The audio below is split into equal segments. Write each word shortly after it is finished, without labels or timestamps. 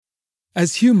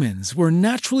As humans, we're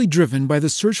naturally driven by the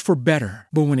search for better.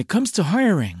 But when it comes to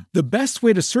hiring, the best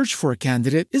way to search for a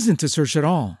candidate isn't to search at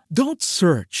all. Don't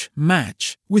search,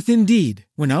 match with Indeed.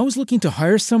 When I was looking to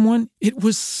hire someone, it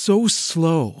was so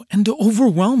slow and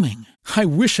overwhelming. I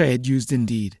wish I had used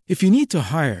Indeed. If you need to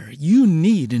hire, you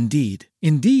need Indeed.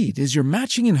 Indeed is your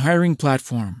matching and hiring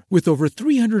platform with over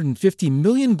 350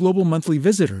 million global monthly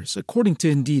visitors, according to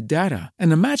Indeed data,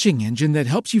 and a matching engine that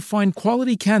helps you find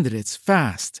quality candidates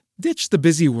fast. Ditch the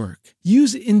busy work.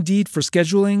 Use Indeed for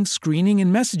scheduling, screening,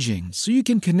 and messaging so you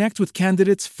can connect with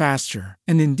candidates faster.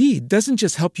 And Indeed doesn't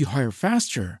just help you hire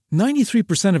faster.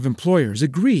 93% of employers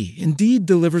agree Indeed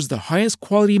delivers the highest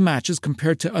quality matches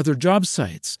compared to other job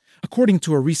sites, according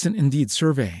to a recent Indeed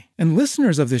survey. And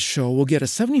listeners of this show will get a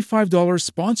 $75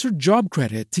 sponsored job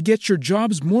credit to get your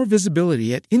jobs more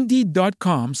visibility at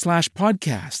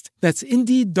Indeed.com/podcast. That's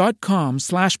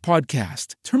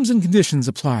Indeed.com/podcast. Terms and conditions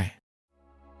apply.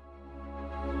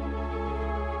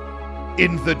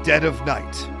 In the dead of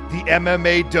night, the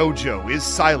MMA dojo is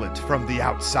silent from the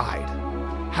outside.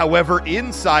 However,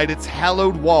 inside its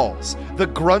hallowed walls, the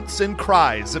grunts and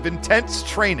cries of intense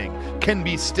training can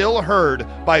be still heard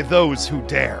by those who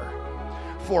dare.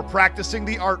 For practicing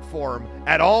the art form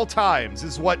at all times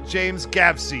is what James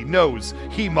Gavsey knows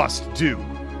he must do.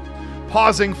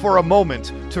 Pausing for a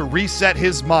moment to reset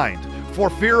his mind for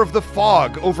fear of the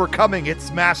fog overcoming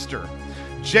its master,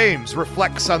 James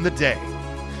reflects on the day.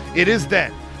 It is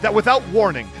then that without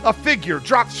warning, a figure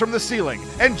drops from the ceiling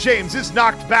and James is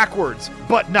knocked backwards,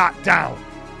 but not down.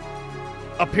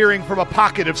 Appearing from a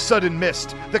pocket of sudden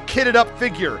mist, the kitted up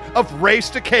figure of Ray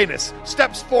Stacanis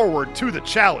steps forward to the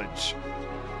challenge.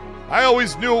 "I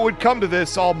always knew it would come to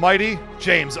this, Almighty,"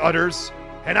 James utters.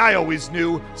 "And I always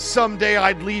knew someday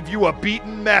I'd leave you a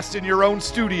beaten mess in your own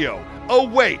studio. Oh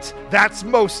wait, that's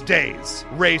most days,"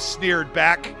 Ray sneered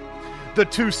back. The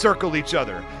two circle each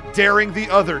other, daring the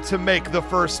other to make the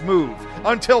first move,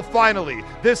 until finally,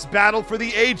 this battle for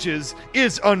the ages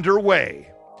is underway.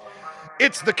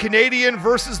 It's the Canadian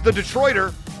versus the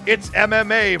Detroiter. It's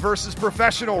MMA versus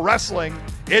professional wrestling.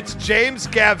 It's James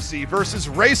Gavsey versus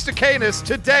Ray Stacanis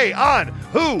today on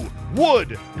Who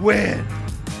Would Win?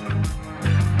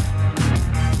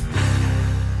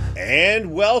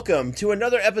 And welcome to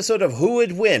another episode of Who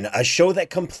Would Win, a show that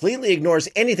completely ignores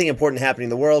anything important happening in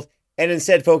the world and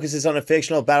instead focuses on a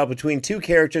fictional battle between two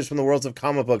characters from the worlds of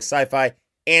comic books, sci-fi,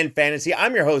 and fantasy.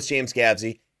 I'm your host, James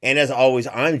Gavsey, and as always,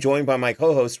 I'm joined by my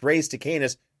co-host, Ray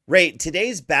Stacanis. Ray,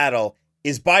 today's battle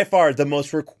is by far the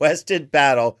most requested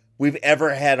battle we've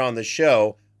ever had on the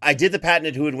show. I did the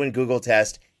patented Who Would Win Google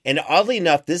test, and oddly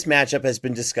enough, this matchup has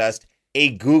been discussed a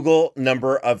Google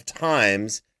number of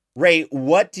times. Ray,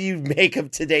 what do you make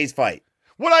of today's fight?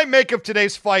 What I make of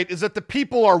today's fight is that the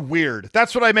people are weird.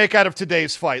 That's what I make out of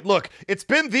today's fight. Look, it's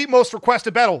been the most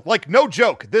requested battle. Like, no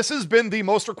joke. This has been the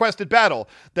most requested battle,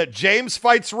 that James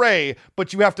fights Ray,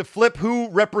 but you have to flip who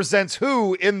represents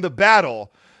who in the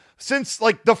battle since,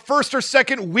 like, the first or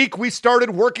second week we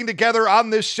started working together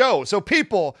on this show. So,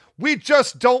 people, we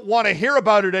just don't want to hear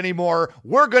about it anymore.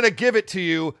 We're going to give it to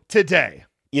you today.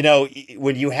 You know,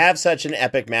 when you have such an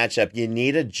epic matchup, you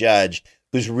need a judge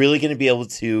who's really going to be able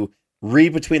to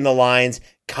read between the lines,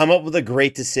 come up with a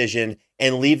great decision,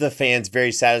 and leave the fans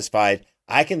very satisfied.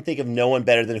 I can think of no one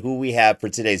better than who we have for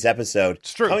today's episode.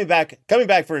 It's true. Coming back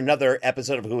for another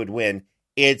episode of Who Would Win,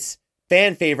 it's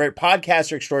fan favorite,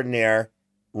 podcaster extraordinaire,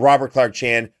 Robert Clark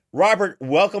Chan. Robert,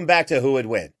 welcome back to Who Would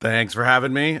Win. Thanks for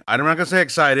having me. I'm not going to say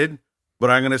excited,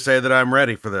 but I'm going to say that I'm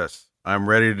ready for this. I'm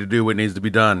ready to do what needs to be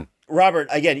done. Robert,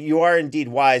 again, you are indeed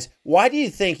wise. Why do you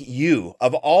think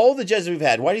of all the judges we've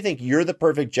had, why do you think you're the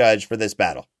perfect judge for this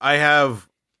battle? I've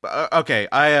trained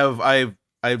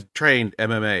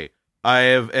MMA. I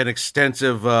have an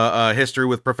extensive history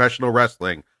with professional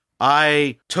wrestling.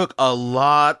 I took a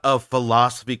lot of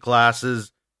philosophy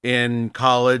classes in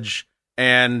college,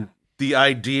 and the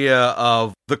idea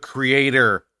of the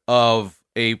creator of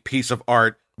a piece of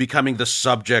art becoming the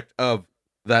subject of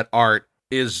that art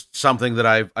is something that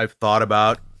I've thought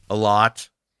about a lot.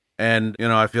 And, you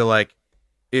know, I feel like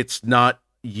it's not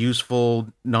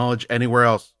useful knowledge anywhere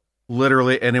else,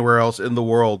 literally anywhere else in the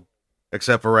world,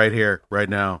 except for right here, right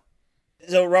now.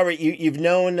 So, Robert,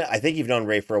 I think you've known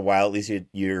Ray for a while, at least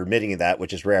you're admitting that,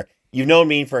 which is rare. You've known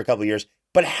me for a couple of years,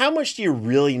 but how much do you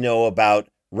really know about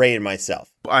Ray and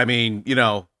myself? I mean, you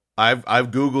know, I've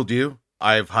Googled you.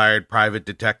 I've hired private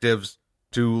detectives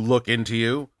to look into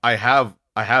you. I have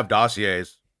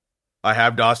dossiers.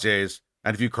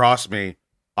 And if you cross me,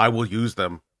 I will use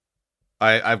them.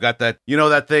 I've got that, you know,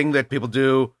 that thing that people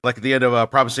do, like at the end of a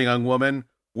Promising Young Woman,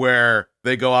 where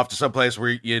they go off to some place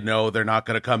where, you know, they're not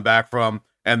going to come back from,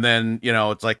 And then,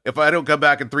 it's like, if I don't come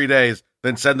back in 3 days,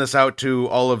 then send this out to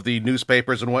all of the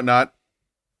newspapers and whatnot.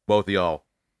 Both of y'all.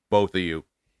 Both of you.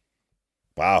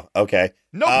 Wow. Okay.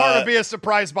 No part of me is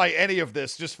surprised by any of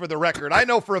this, just for the record. I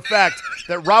know for a fact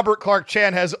that Robert Clark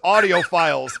Chan has audio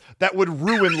files that would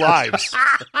ruin lives.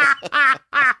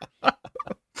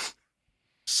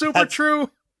 Super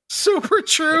true. Super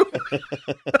true.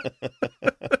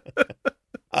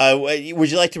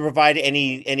 Would you like to provide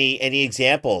any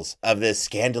examples of this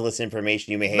scandalous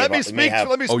information you may have? Let me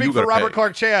speak for Robert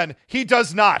Clark Chan. He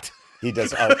does not. He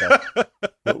does. Okay.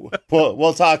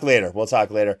 We'll talk later.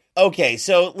 Okay,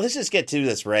 so let's just get to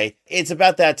this, Ray. It's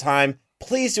about that time.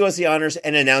 Please do us the honors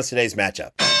and announce today's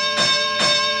matchup.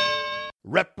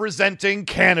 Representing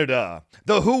Canada,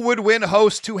 the Who Would Win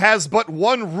host who has but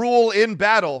one rule in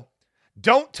battle: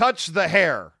 don't touch the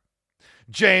hair,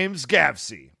 James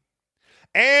Gavsey.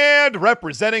 And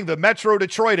representing the Metro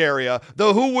Detroit area,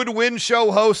 the Who Would Win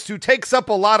show host who takes up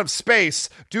a lot of space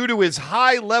due to his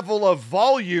high level of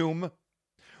volume,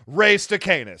 Ray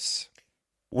Stacanis.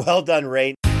 Well done,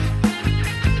 Ray.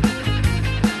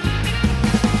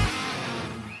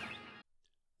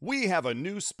 We have a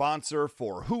new sponsor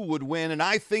for Who Would Win, and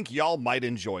I think y'all might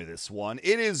enjoy this one.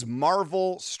 It is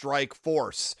Marvel Strike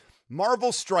Force.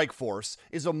 Marvel Strike Force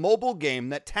is a mobile game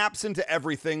that taps into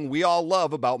everything we all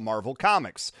love about Marvel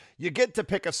Comics. You get to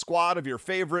pick a squad of your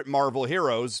favorite Marvel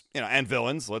heroes, and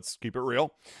villains, let's keep it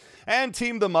real, and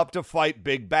team them up to fight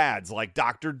big bads like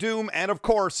Doctor Doom and, of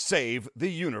course, save the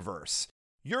universe.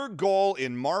 Your goal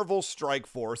in Marvel Strike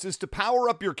Force is to power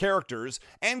up your characters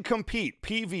and compete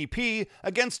PvP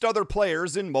against other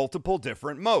players in multiple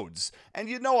different modes. And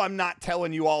I'm not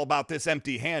telling you all about this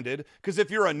empty-handed, because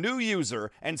if you're a new user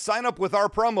and sign up with our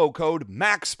promo code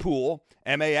MAXPOOL,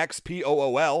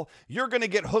 MAXPOOL, you're going to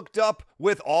get hooked up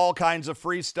with all kinds of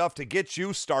free stuff to get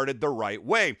you started the right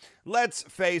way. Let's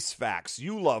face facts.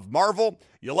 You love Marvel,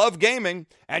 you love gaming,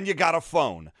 and you got a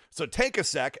phone. So take a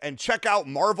sec and check out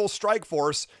Marvel Strike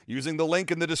Force using the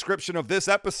link in the description of this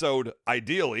episode,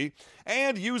 ideally,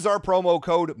 and use our promo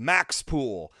code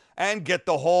MAXPOOL and get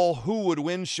the whole Who Would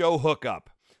Win show hookup.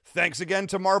 Thanks again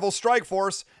to Marvel Strike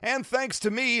Force, and thanks to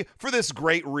me for this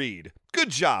great read.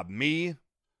 Good job, me.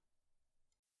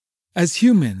 As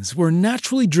humans, we're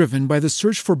naturally driven by the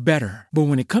search for better. But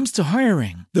when it comes to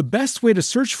hiring, the best way to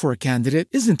search for a candidate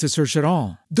isn't to search at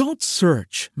all. Don't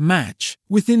search, match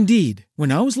with Indeed.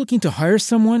 When I was looking to hire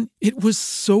someone, it was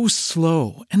so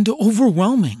slow and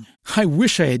overwhelming. I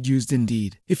wish I had used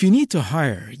Indeed. If you need to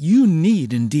hire, you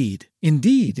need Indeed.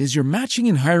 Indeed is your matching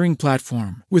and hiring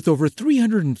platform with over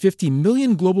 350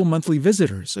 million global monthly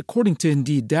visitors, according to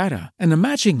Indeed data, and a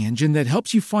matching engine that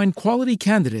helps you find quality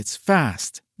candidates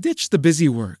fast. Ditch the busy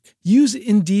work. Use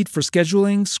Indeed for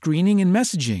scheduling, screening, and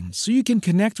messaging so you can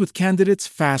connect with candidates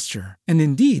faster. And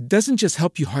Indeed doesn't just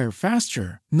help you hire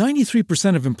faster.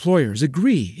 93% of employers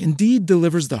agree Indeed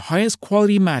delivers the highest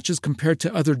quality matches compared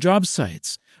to other job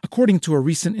sites, according to a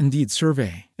recent Indeed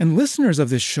survey. And listeners of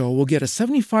this show will get a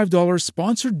 $75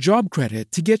 sponsored job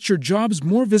credit to get your jobs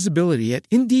more visibility at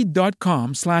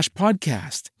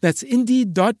Indeed.com/podcast. That's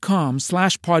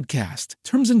Indeed.com/podcast.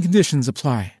 Terms and conditions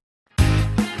apply.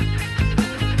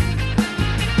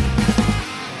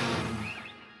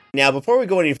 Now, before we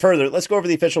go any further, let's go over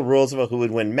the official rules of a Who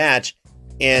Would Win match.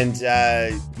 And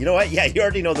you know what? Yeah, you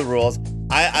already know the rules.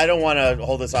 I don't want to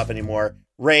hold this off anymore.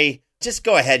 Ray, just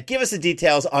go ahead. Give us the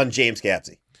details on James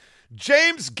Gavsey.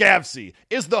 James Gavsey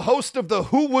is the host of the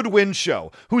Who Would Win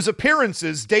show, whose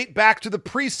appearances date back to the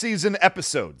preseason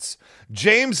episodes.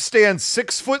 James stands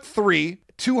 6'3",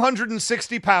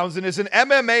 260 pounds, and is an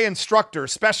MMA instructor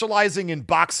specializing in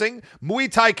boxing,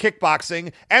 Muay Thai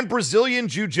kickboxing, and Brazilian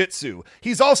Jiu-Jitsu.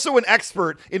 He's also an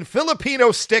expert in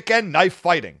Filipino stick and knife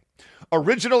fighting.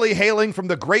 Originally hailing from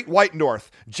the Great White North,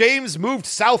 James moved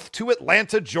south to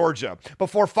Atlanta, Georgia,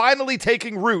 before finally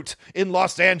taking root in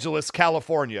Los Angeles,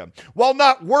 California. While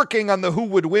not working on the Who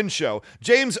Would Win show,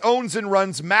 James owns and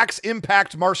runs Max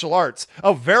Impact Martial Arts,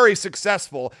 a very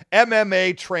successful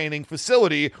MMA training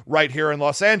facility right here in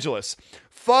Los Angeles.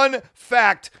 Fun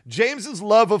fact, James's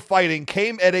love of fighting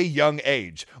came at a young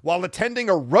age. While attending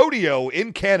a rodeo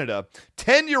in Canada,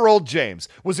 10-year-old James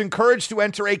was encouraged to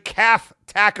enter a calf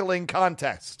tackling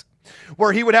contest,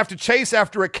 where he would have to chase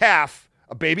after a calf,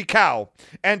 a baby cow,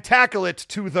 and tackle it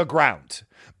to the ground.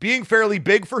 Being fairly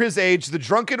big for his age, the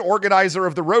drunken organizer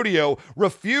of the rodeo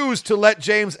refused to let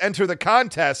James enter the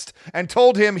contest and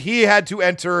told him he had to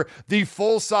enter the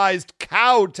full-sized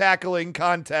cow tackling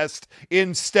contest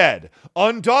instead.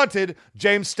 Undaunted,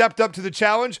 James stepped up to the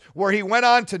challenge, where he went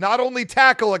on to not only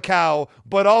tackle a cow,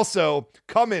 but also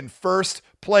come in first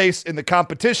place in the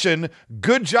competition.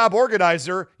 Good job,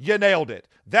 organizer. You nailed it.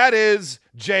 That is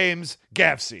James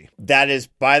Gavsey. That is,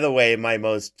 by the way, my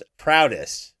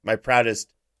proudest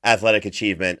athletic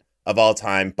achievement of all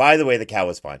time. By the way, the cow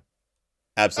was fine.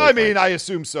 Absolutely. I mean, fine. I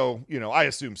assume so. I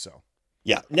assume so.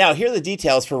 Yeah. Now, here are the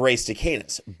details for Ray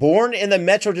Stakenas. Born in the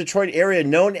Metro Detroit area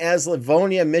known as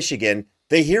Livonia, Michigan,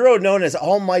 the hero known as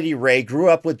Almighty Ray grew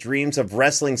up with dreams of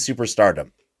wrestling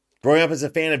superstardom. Growing up as a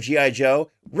fan of G.I. Joe,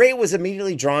 Ray was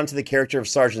immediately drawn to the character of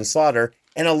Sergeant Slaughter,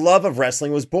 and a love of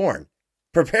wrestling was born.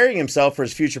 Preparing himself for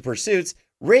his future pursuits,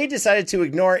 Ray decided to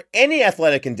ignore any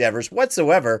athletic endeavors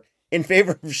whatsoever in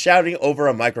favor of shouting over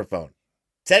a microphone.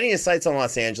 Setting his sights on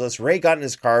Los Angeles, Ray got in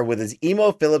his car with his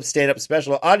Emo Phillips stand-up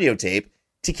special audio tape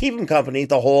to keep him company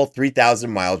the whole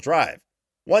 3,000-mile drive.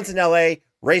 Once in LA,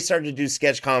 Ray started to do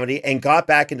sketch comedy and got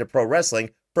back into pro wrestling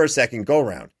for a second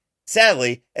go-round.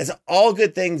 Sadly, as all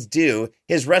good things do,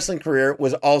 his wrestling career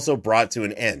was also brought to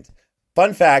an end.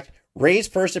 Fun fact, Ray's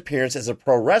first appearance as a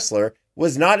pro wrestler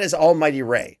was not as Almighty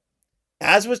Ray.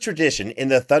 As was tradition in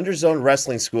the Thunder Zone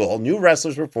Wrestling School, new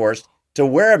wrestlers were forced to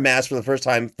wear a mask for the first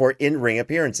time for in-ring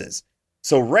appearances.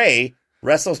 So Ray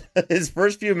wrestled his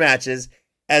first few matches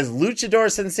as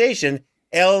luchador sensation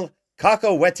El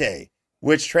Cacahuete,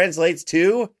 which translates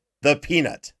to the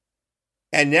peanut.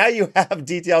 And now you have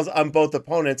details on both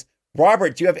opponents.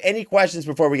 Robert, do you have any questions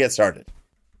before we get started?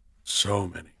 So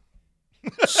many.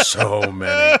 So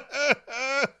many.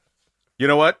 You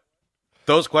know what?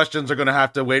 Those questions are going to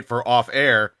have to wait for off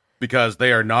air because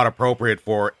they are not appropriate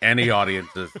for any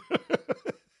audiences.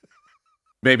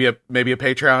 Maybe a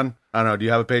Patreon. I don't know. Do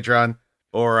you have a Patreon?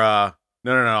 Or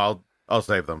no. I'll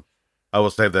save them. I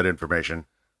will save that information.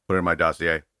 Put it in my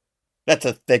dossier. That's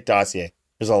a thick dossier.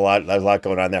 There's a lot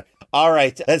going on there. All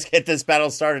right, let's get this battle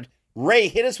started. Ray,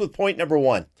 hit us with point number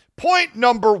one. Point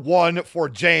number one for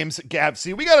James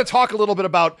Gavsey. We got to talk a little bit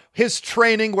about his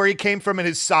training, where he came from, and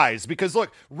his size. Because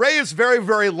look, Ray is very,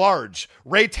 very large.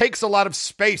 Ray takes a lot of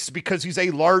space because he's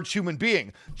a large human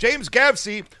being. James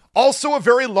Gavsey, also a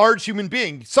very large human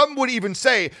being. Some would even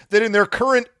say that in their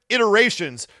current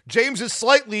iterations, James is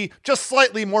just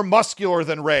slightly more muscular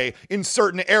than Ray in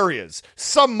certain areas.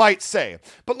 Some might say.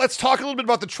 But let's talk a little bit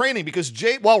about the training, because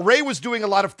while Ray was doing a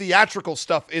lot of theatrical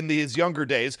stuff in his younger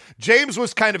days, James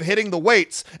was kind of hitting the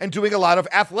weights and doing a lot of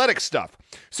athletic stuff.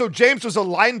 So James was a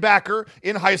linebacker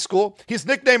in high school. His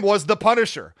nickname was The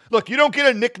Punisher. Look, you don't get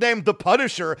a nickname The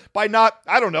Punisher by not,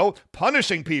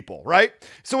 punishing people, right?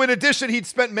 So in addition, he'd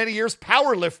spent many years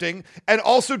powerlifting and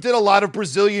also did a lot of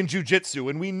Brazilian Jiu-Jitsu.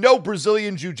 And we know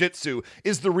Brazilian Jiu-Jitsu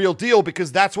is the real deal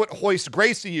because that's what Royce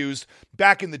Gracie used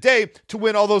back in the day to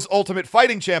win all those Ultimate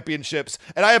Fighting Championships.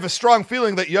 And I have a strong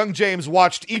feeling that young James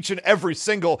watched each and every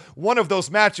single one of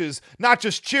those matches, not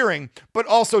just cheering, but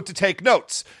also to take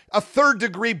notes. A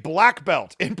third-degree black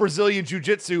belt in Brazilian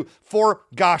Jiu-Jitsu, for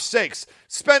gosh sakes.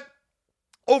 Spent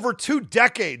over 2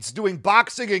 decades doing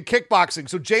boxing and kickboxing.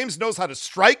 So James knows how to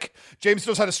strike. James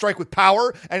knows how to strike with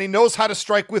power, and he knows how to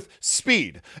strike with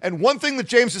speed. And one thing that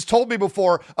James has told me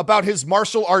before about his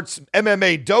martial arts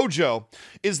MMA dojo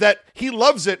is that he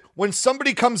loves it when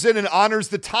somebody comes in and honors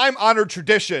the time-honored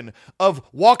tradition of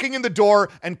walking in the door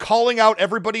and calling out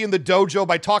everybody in the dojo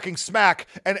by talking smack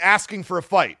and asking for a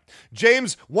fight.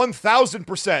 James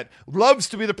 1000% loves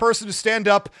to be the person to stand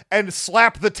up and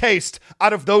slap the taste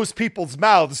out of those people's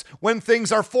mouths when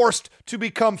things are forced to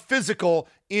become physical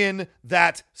in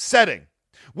that setting.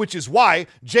 Which is why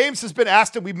James has been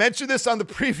asked, and we mentioned this on the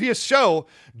previous show,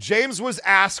 James was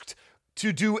asked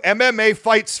to do MMA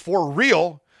fights for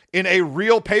real in a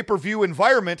real pay-per-view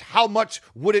environment. How much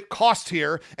would it cost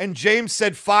here? And James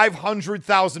said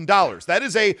 $500,000. That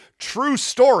is a true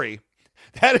story.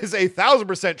 That is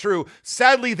 1,000% true.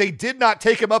 Sadly, they did not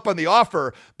take him up on the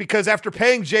offer because after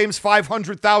paying James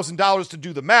 $500,000 to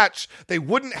do the match, they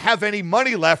wouldn't have any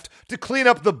money left to clean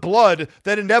up the blood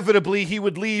that inevitably he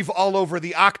would leave all over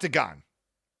the octagon.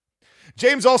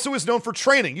 James also is known for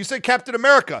training. You said Captain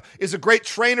America is a great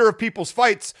trainer of people's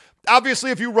fights.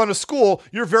 Obviously, if you run a school,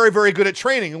 you're very, very good at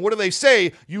training. And what do they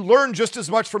say? You learn just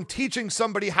as much from teaching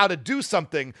somebody how to do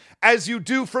something as you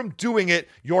do from doing it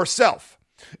yourself.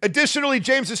 Additionally,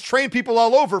 James has trained people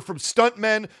all over, from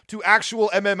stuntmen to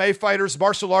actual MMA fighters,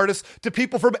 martial artists, to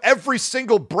people from every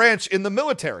single branch in the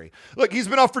military. Look, he's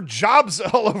been offered jobs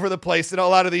all over the place in a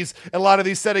lot of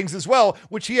these settings as well,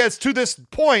 which he has to this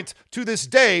point, to this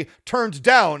day, turned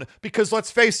down because, let's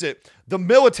face it, the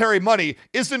military money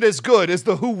isn't as good as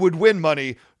the Who Would Win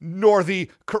money, nor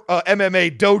the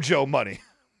MMA dojo money.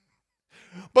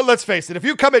 But let's face it, if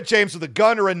you come at James with a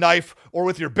gun or a knife or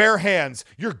with your bare hands,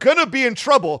 you're going to be in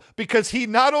trouble because he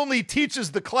not only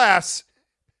teaches the class,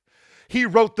 he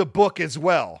wrote the book as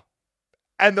well.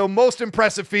 And the most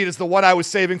impressive feat is the one I was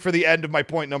saving for the end of my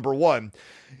point number 1.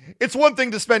 It's one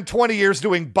thing to spend 20 years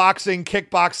doing boxing,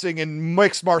 kickboxing, and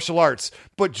mixed martial arts,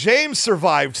 but James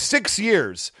survived 6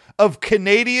 years of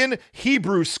Canadian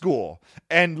Hebrew school.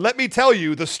 And let me tell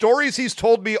you, the stories he's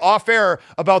told me off air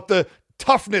about the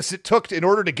toughness it took in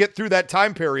order to get through that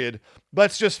time period,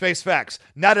 let's just face facts.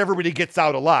 Not everybody gets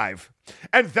out alive.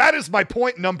 And that is my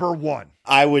point number 1.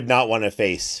 I would not want to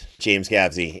face James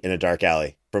Gavsey in a dark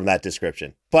alley from that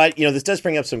description. But, this does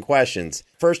bring up some questions.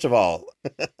 First of all,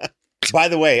 by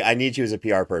the way, I need you as a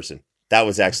PR person. That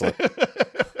was excellent.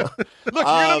 Look, you're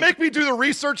going to make me do the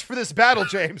research for this battle,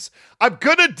 James. I'm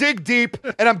going to dig deep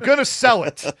and I'm going to sell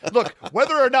it. Look,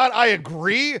 whether or not I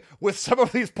agree with some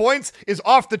of these points is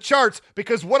off the charts,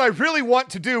 because what I really want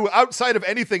to do outside of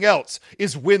anything else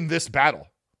is win this battle.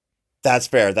 That's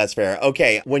fair. That's fair.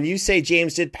 Okay. When you say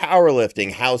James did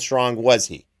powerlifting, how strong was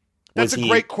he? That's a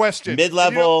great question.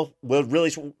 Mid-level?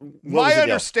 My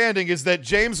understanding is that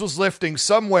James was lifting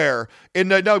somewhere in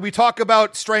no, we talk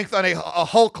about strength on a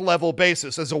Hulk level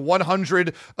basis as a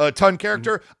 100-ton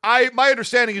character. My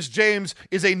understanding is James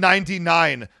is a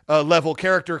 99 level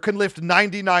character, can lift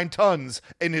 99 tons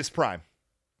in his prime.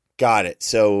 Got it.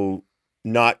 So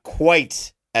not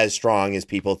quite as strong as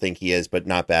people think he is, but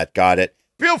not bad. Got it.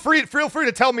 Feel free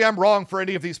to tell me I'm wrong for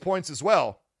any of these points as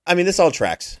well. I mean, this all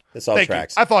tracks. Thank you.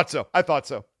 I thought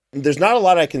so. There's not a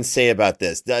lot I can say about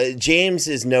this. James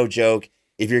is no joke.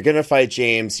 If you're going to fight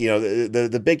James,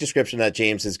 the big description that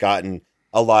James has gotten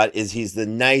a lot is he's the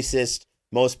nicest,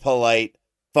 most polite,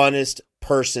 funnest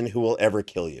person who will ever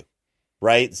kill you.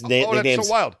 Right? That's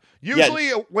so wild. Usually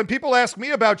when people ask me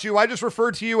about you, I just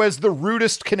refer to you as the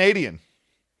rudest Canadian.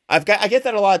 I get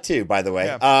that a lot too, by the way.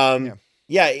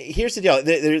 Yeah, here's the deal.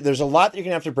 There's a lot that you're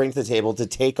going to have to bring to the table to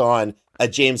take on a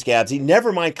James Gavsey.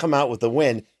 Never mind come out with the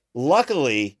win.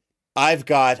 Luckily, I've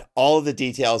got all of the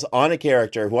details on a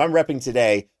character who I'm repping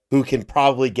today who can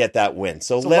probably get that win.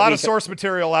 So there's a lot of source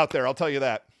material out there, I'll tell you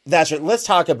that. That's right. Let's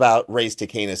talk about Ray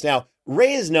Stakenas. Now,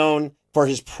 Ray is known for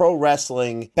his pro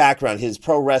wrestling background, his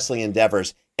pro wrestling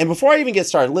endeavors. And before I even get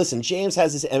started, listen, James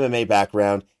has his MMA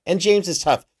background, and James is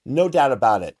tough, no doubt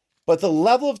about it. But the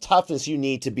level of toughness you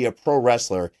need to be a pro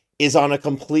wrestler is on a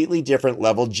completely different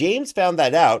level. James found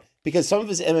that out because some of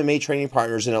his MMA training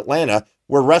partners in Atlanta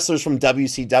were wrestlers from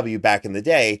WCW back in the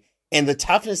day, and the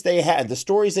toughness they had, the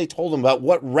stories they told him about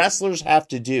what wrestlers have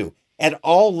to do at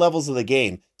all levels of the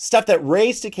game, stuff that Ray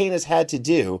Stakenas had to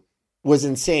do was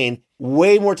insane.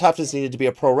 Way more toughness needed to be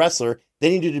a pro wrestler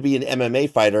than needed to be an MMA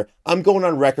fighter. I'm going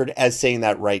on record as saying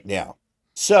that right now.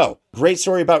 So, great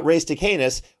story about Ray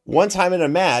Stakenas. One time in a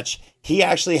match, he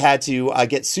actually had to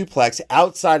get suplexed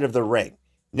outside of the ring.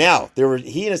 Now,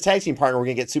 he and his tag team partner were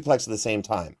going to get suplexed at the same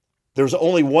time. There was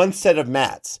only one set of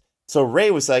mats. So Ray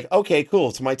was like, okay,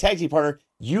 cool. So my tag team partner,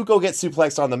 you go get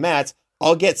suplexed on the mats.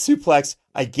 I'll get suplexed,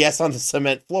 I guess, on the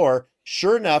cement floor.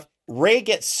 Sure enough, Ray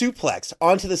gets suplexed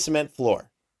onto the cement floor.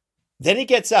 Then he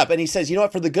gets up and he says, you know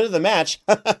what, for the good of the match,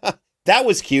 that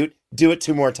was cute. Do it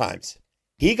 2 more times.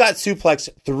 He got suplexed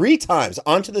 3 times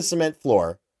onto the cement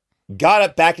floor, got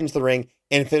up back into the ring,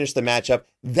 and finished the matchup.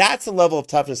 That's the level of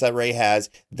toughness that Ray has.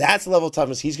 That's the level of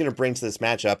toughness he's going to bring to this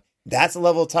matchup. That's the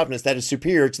level of toughness that is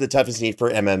superior to the toughness need for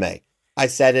MMA. I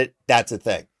said it. That's a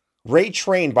thing. Ray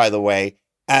trained, by the way,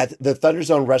 at the Thunder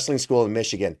Zone Wrestling School in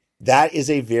Michigan. That is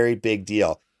a very big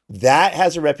deal. That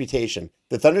has a reputation.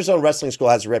 The Thunder Zone Wrestling School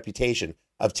has a reputation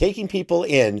of taking people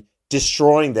in,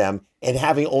 destroying them, and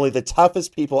having only the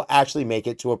toughest people actually make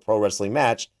it to a pro wrestling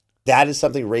match. That is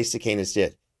something Ray Stakenas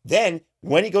did. Then,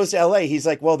 when he goes to LA, he's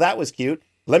like, well, that was cute.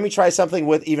 Let me try something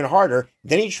with even harder.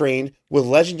 Then he trained with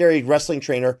legendary wrestling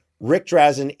trainer Rick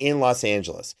Drazen in Los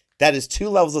Angeles. That is 2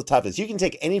 levels of toughness. You can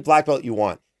take any black belt you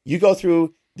want. You go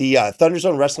through the Thunder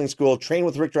Zone Wrestling School, train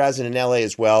with Rick Drazen in LA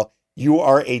as well. You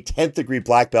are a 10th degree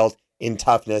black belt in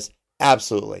toughness.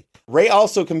 Absolutely. Ray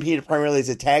also competed primarily as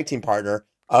a tag team partner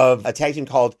of a tag team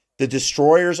called the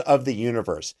Destroyers of the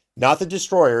Universe. Not the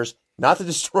Destroyers, not the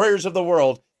Destroyers of the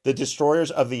World, the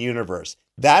Destroyers of the Universe.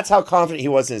 That's how confident he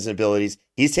was in his abilities.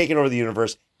 He's taken over the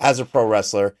universe as a pro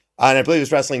wrestler. And I believe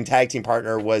his wrestling tag team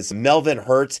partner was Melvin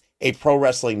Hertz, a pro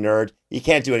wrestling nerd. You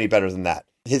can't do any better than that.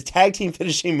 His tag team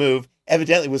finishing move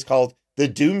evidently was called the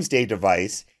Doomsday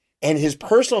Device, and his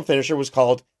personal finisher was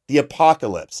called the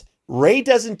Apocalypse. Ray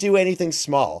doesn't do anything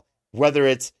small, whether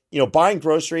it's, buying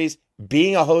groceries,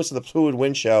 being a host of the Fluid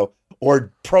Win Show,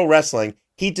 or pro wrestling.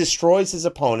 He destroys his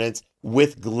opponents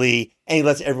with glee, and he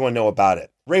lets everyone know about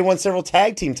it. Ray won several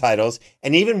tag team titles,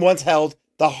 and even once held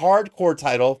the hardcore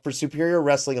title for Superior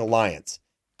Wrestling Alliance.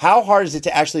 How hard is it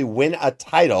to actually win a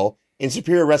title In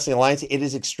Superior Wrestling Alliance, it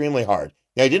is extremely hard.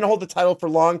 Now, he didn't hold the title for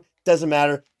long. Doesn't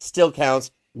matter. Still counts.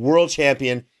 World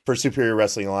champion for Superior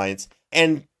Wrestling Alliance.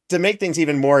 And to make things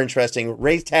even more interesting,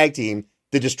 Ray's tag team,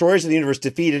 the Destroyers of the Universe,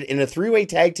 defeated in a 3-way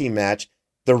tag team match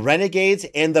the Renegades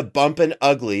and the Bumpin'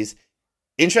 Uglies.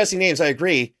 Interesting names, I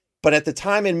agree. But at the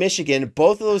time in Michigan,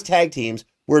 both of those tag teams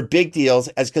were big deals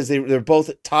because they're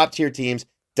both top-tier teams.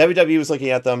 WWE was looking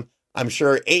at them. I'm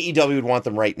sure AEW would want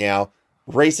them right now.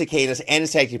 Ray Cicadas and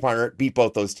his tag team partner beat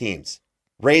both those teams.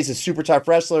 Ray's a super tough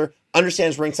wrestler,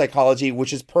 understands ring psychology,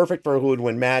 which is perfect for a who would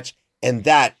win match, and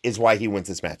that is why he wins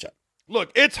this matchup.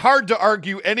 Look, it's hard to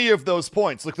argue any of those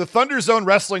points. Like, the Thunder Zone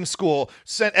Wrestling School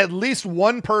sent at least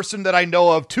one person that I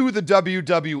know of to the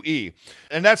WWE.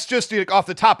 And that's just like, off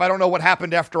the top. I don't know what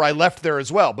happened after I left there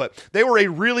as well, but they were a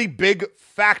really big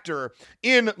factor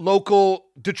in local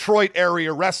Detroit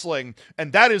area wrestling.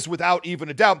 And that is without even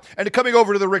a doubt. And coming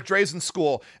over to the Rick Drazen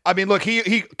School, I mean, look,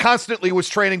 he constantly was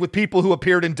training with people who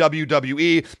appeared in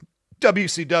WWE,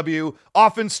 WCW.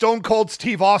 Often Stone Cold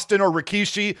Steve Austin or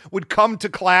Rikishi would come to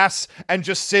class and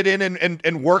just sit in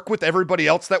and work with everybody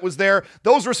else that was there.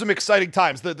 Those were some exciting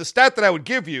times. The stat that I would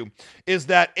give you is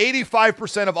that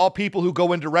 85% of all people who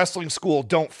go into wrestling school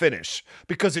don't finish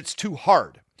because it's too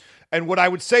hard. And what I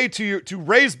would say to you, to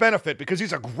Ray's benefit, because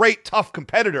he's a great, tough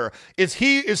competitor, is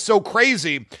he is so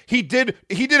crazy. He did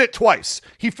it twice.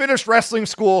 He finished wrestling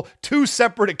school 2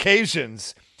 separate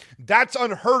occasions. That's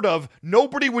unheard of.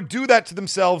 Nobody would do that to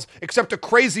themselves except a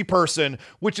crazy person,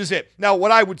 which is it. Now,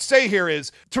 what I would say here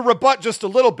is, to rebut just a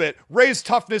little bit, Ray's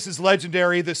toughness is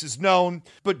legendary. This is known.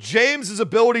 But James's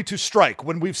ability to strike,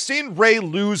 when we've seen Ray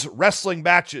lose wrestling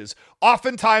matches,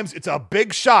 oftentimes it's a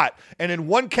big shot. And in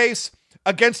one case,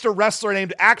 against a wrestler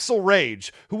named Axel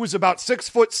Rage, who was about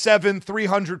 6'7",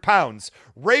 300 pounds.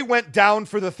 Ray went down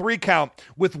for the 3 count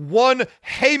with one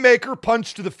haymaker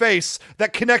punch to the face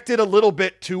that connected a little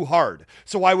bit too hard.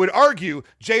 So I would argue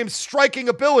James' striking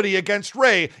ability against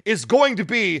Ray is going to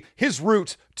be his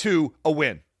route to a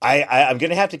win. I'm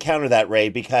going to have to counter that, Ray,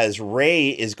 because Ray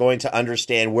is going to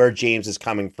understand where James is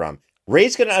coming from.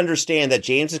 Ray's going to understand that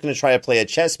James is going to try to play a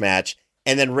chess match,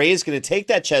 and then Ray is going to take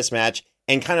that chess match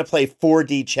and kind of play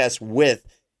 4D chess with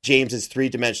James's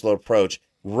 3-dimensional approach.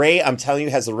 Ray, I'm telling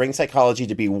you, has the ring psychology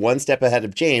to be one step ahead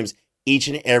of James each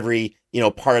and every,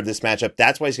 part of this matchup.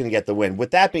 That's why he's going to get the win.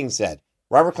 With that being said,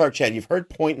 Robert Clark Chan, you've heard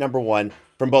point number 1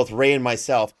 from both Ray and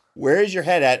myself. Where is your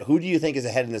head at? Who do you think is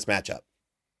ahead in this matchup?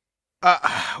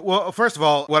 Well, first of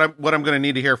all, what I'm going to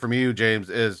need to hear from you, James,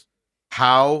 is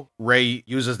how Ray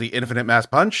uses the infinite mass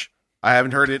punch. I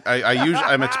haven't heard it.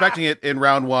 I'm expecting it in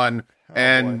round 1.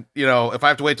 And, if I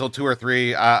have to wait till 2 or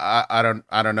 3, I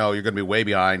don't know. You're going to be way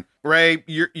behind. Ray,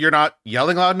 you're not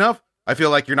yelling loud enough. I feel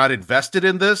like you're not invested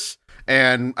in this.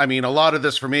 And I mean, a lot of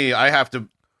this for me, I have to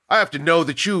know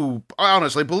that you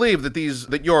honestly believe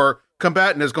that your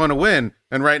combatant is going to win.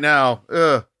 And right now,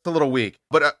 it's a little weak.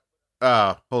 But,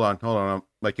 hold on.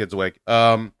 My kid's awake.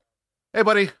 Hey,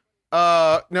 buddy.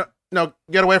 No,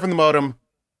 get away from the modem.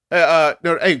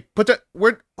 No, hey,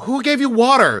 who gave you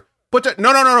water? No.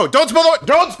 Don't spill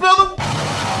the...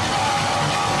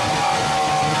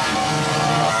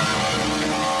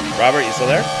 Robert, you still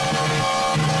there?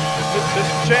 This is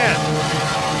Chan.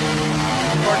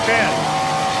 Clark Chan.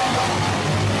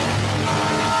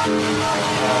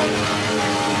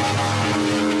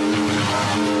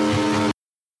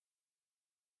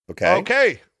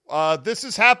 Okay. This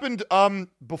has happened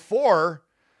before.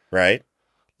 Right.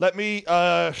 Let me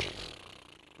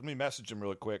message him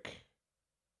real quick.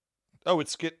 Oh,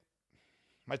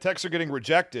 my texts are getting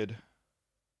rejected.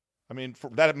 I mean,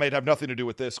 that might have nothing to do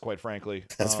with this, quite frankly.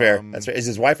 That's fair. That's fair. Is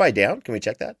his Wi-Fi down? Can we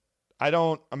check that? I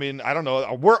don't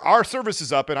know. Our service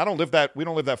is up, and we don't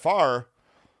live that far.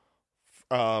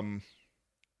 I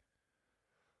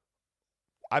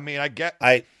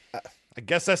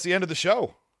guess that's the end of the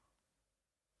show.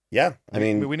 Yeah. I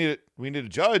mean, we need a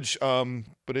judge.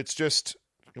 But it's just,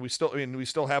 we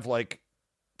still have like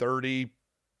 30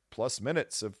 plus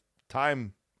minutes of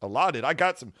time allotted. I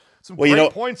got some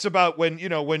great points about when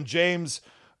James,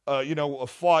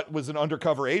 was an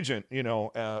undercover agent,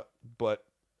 but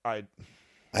I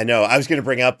know. I was going to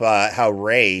bring up how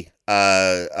Ray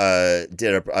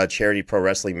did a charity pro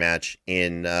wrestling match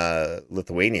in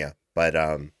Lithuania, but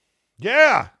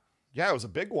yeah, it was a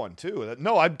big one too.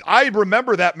 No, I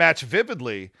remember that match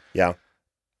vividly. Yeah,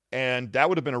 and that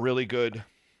would have been a really good.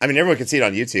 I mean, everyone could see it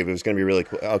on YouTube. It was going to be really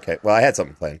cool. Okay, well, I had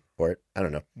something planned for it. I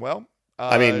don't know. Well,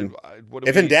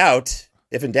 if in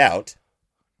doubt.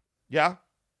 Yeah.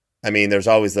 I mean, there's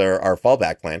always our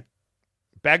fallback plan.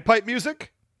 Bagpipe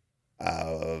music?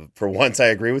 For once, I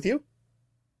agree with you.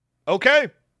 Okay.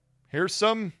 Here's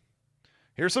some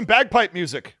Here's some bagpipe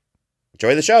music.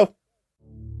 Enjoy the show.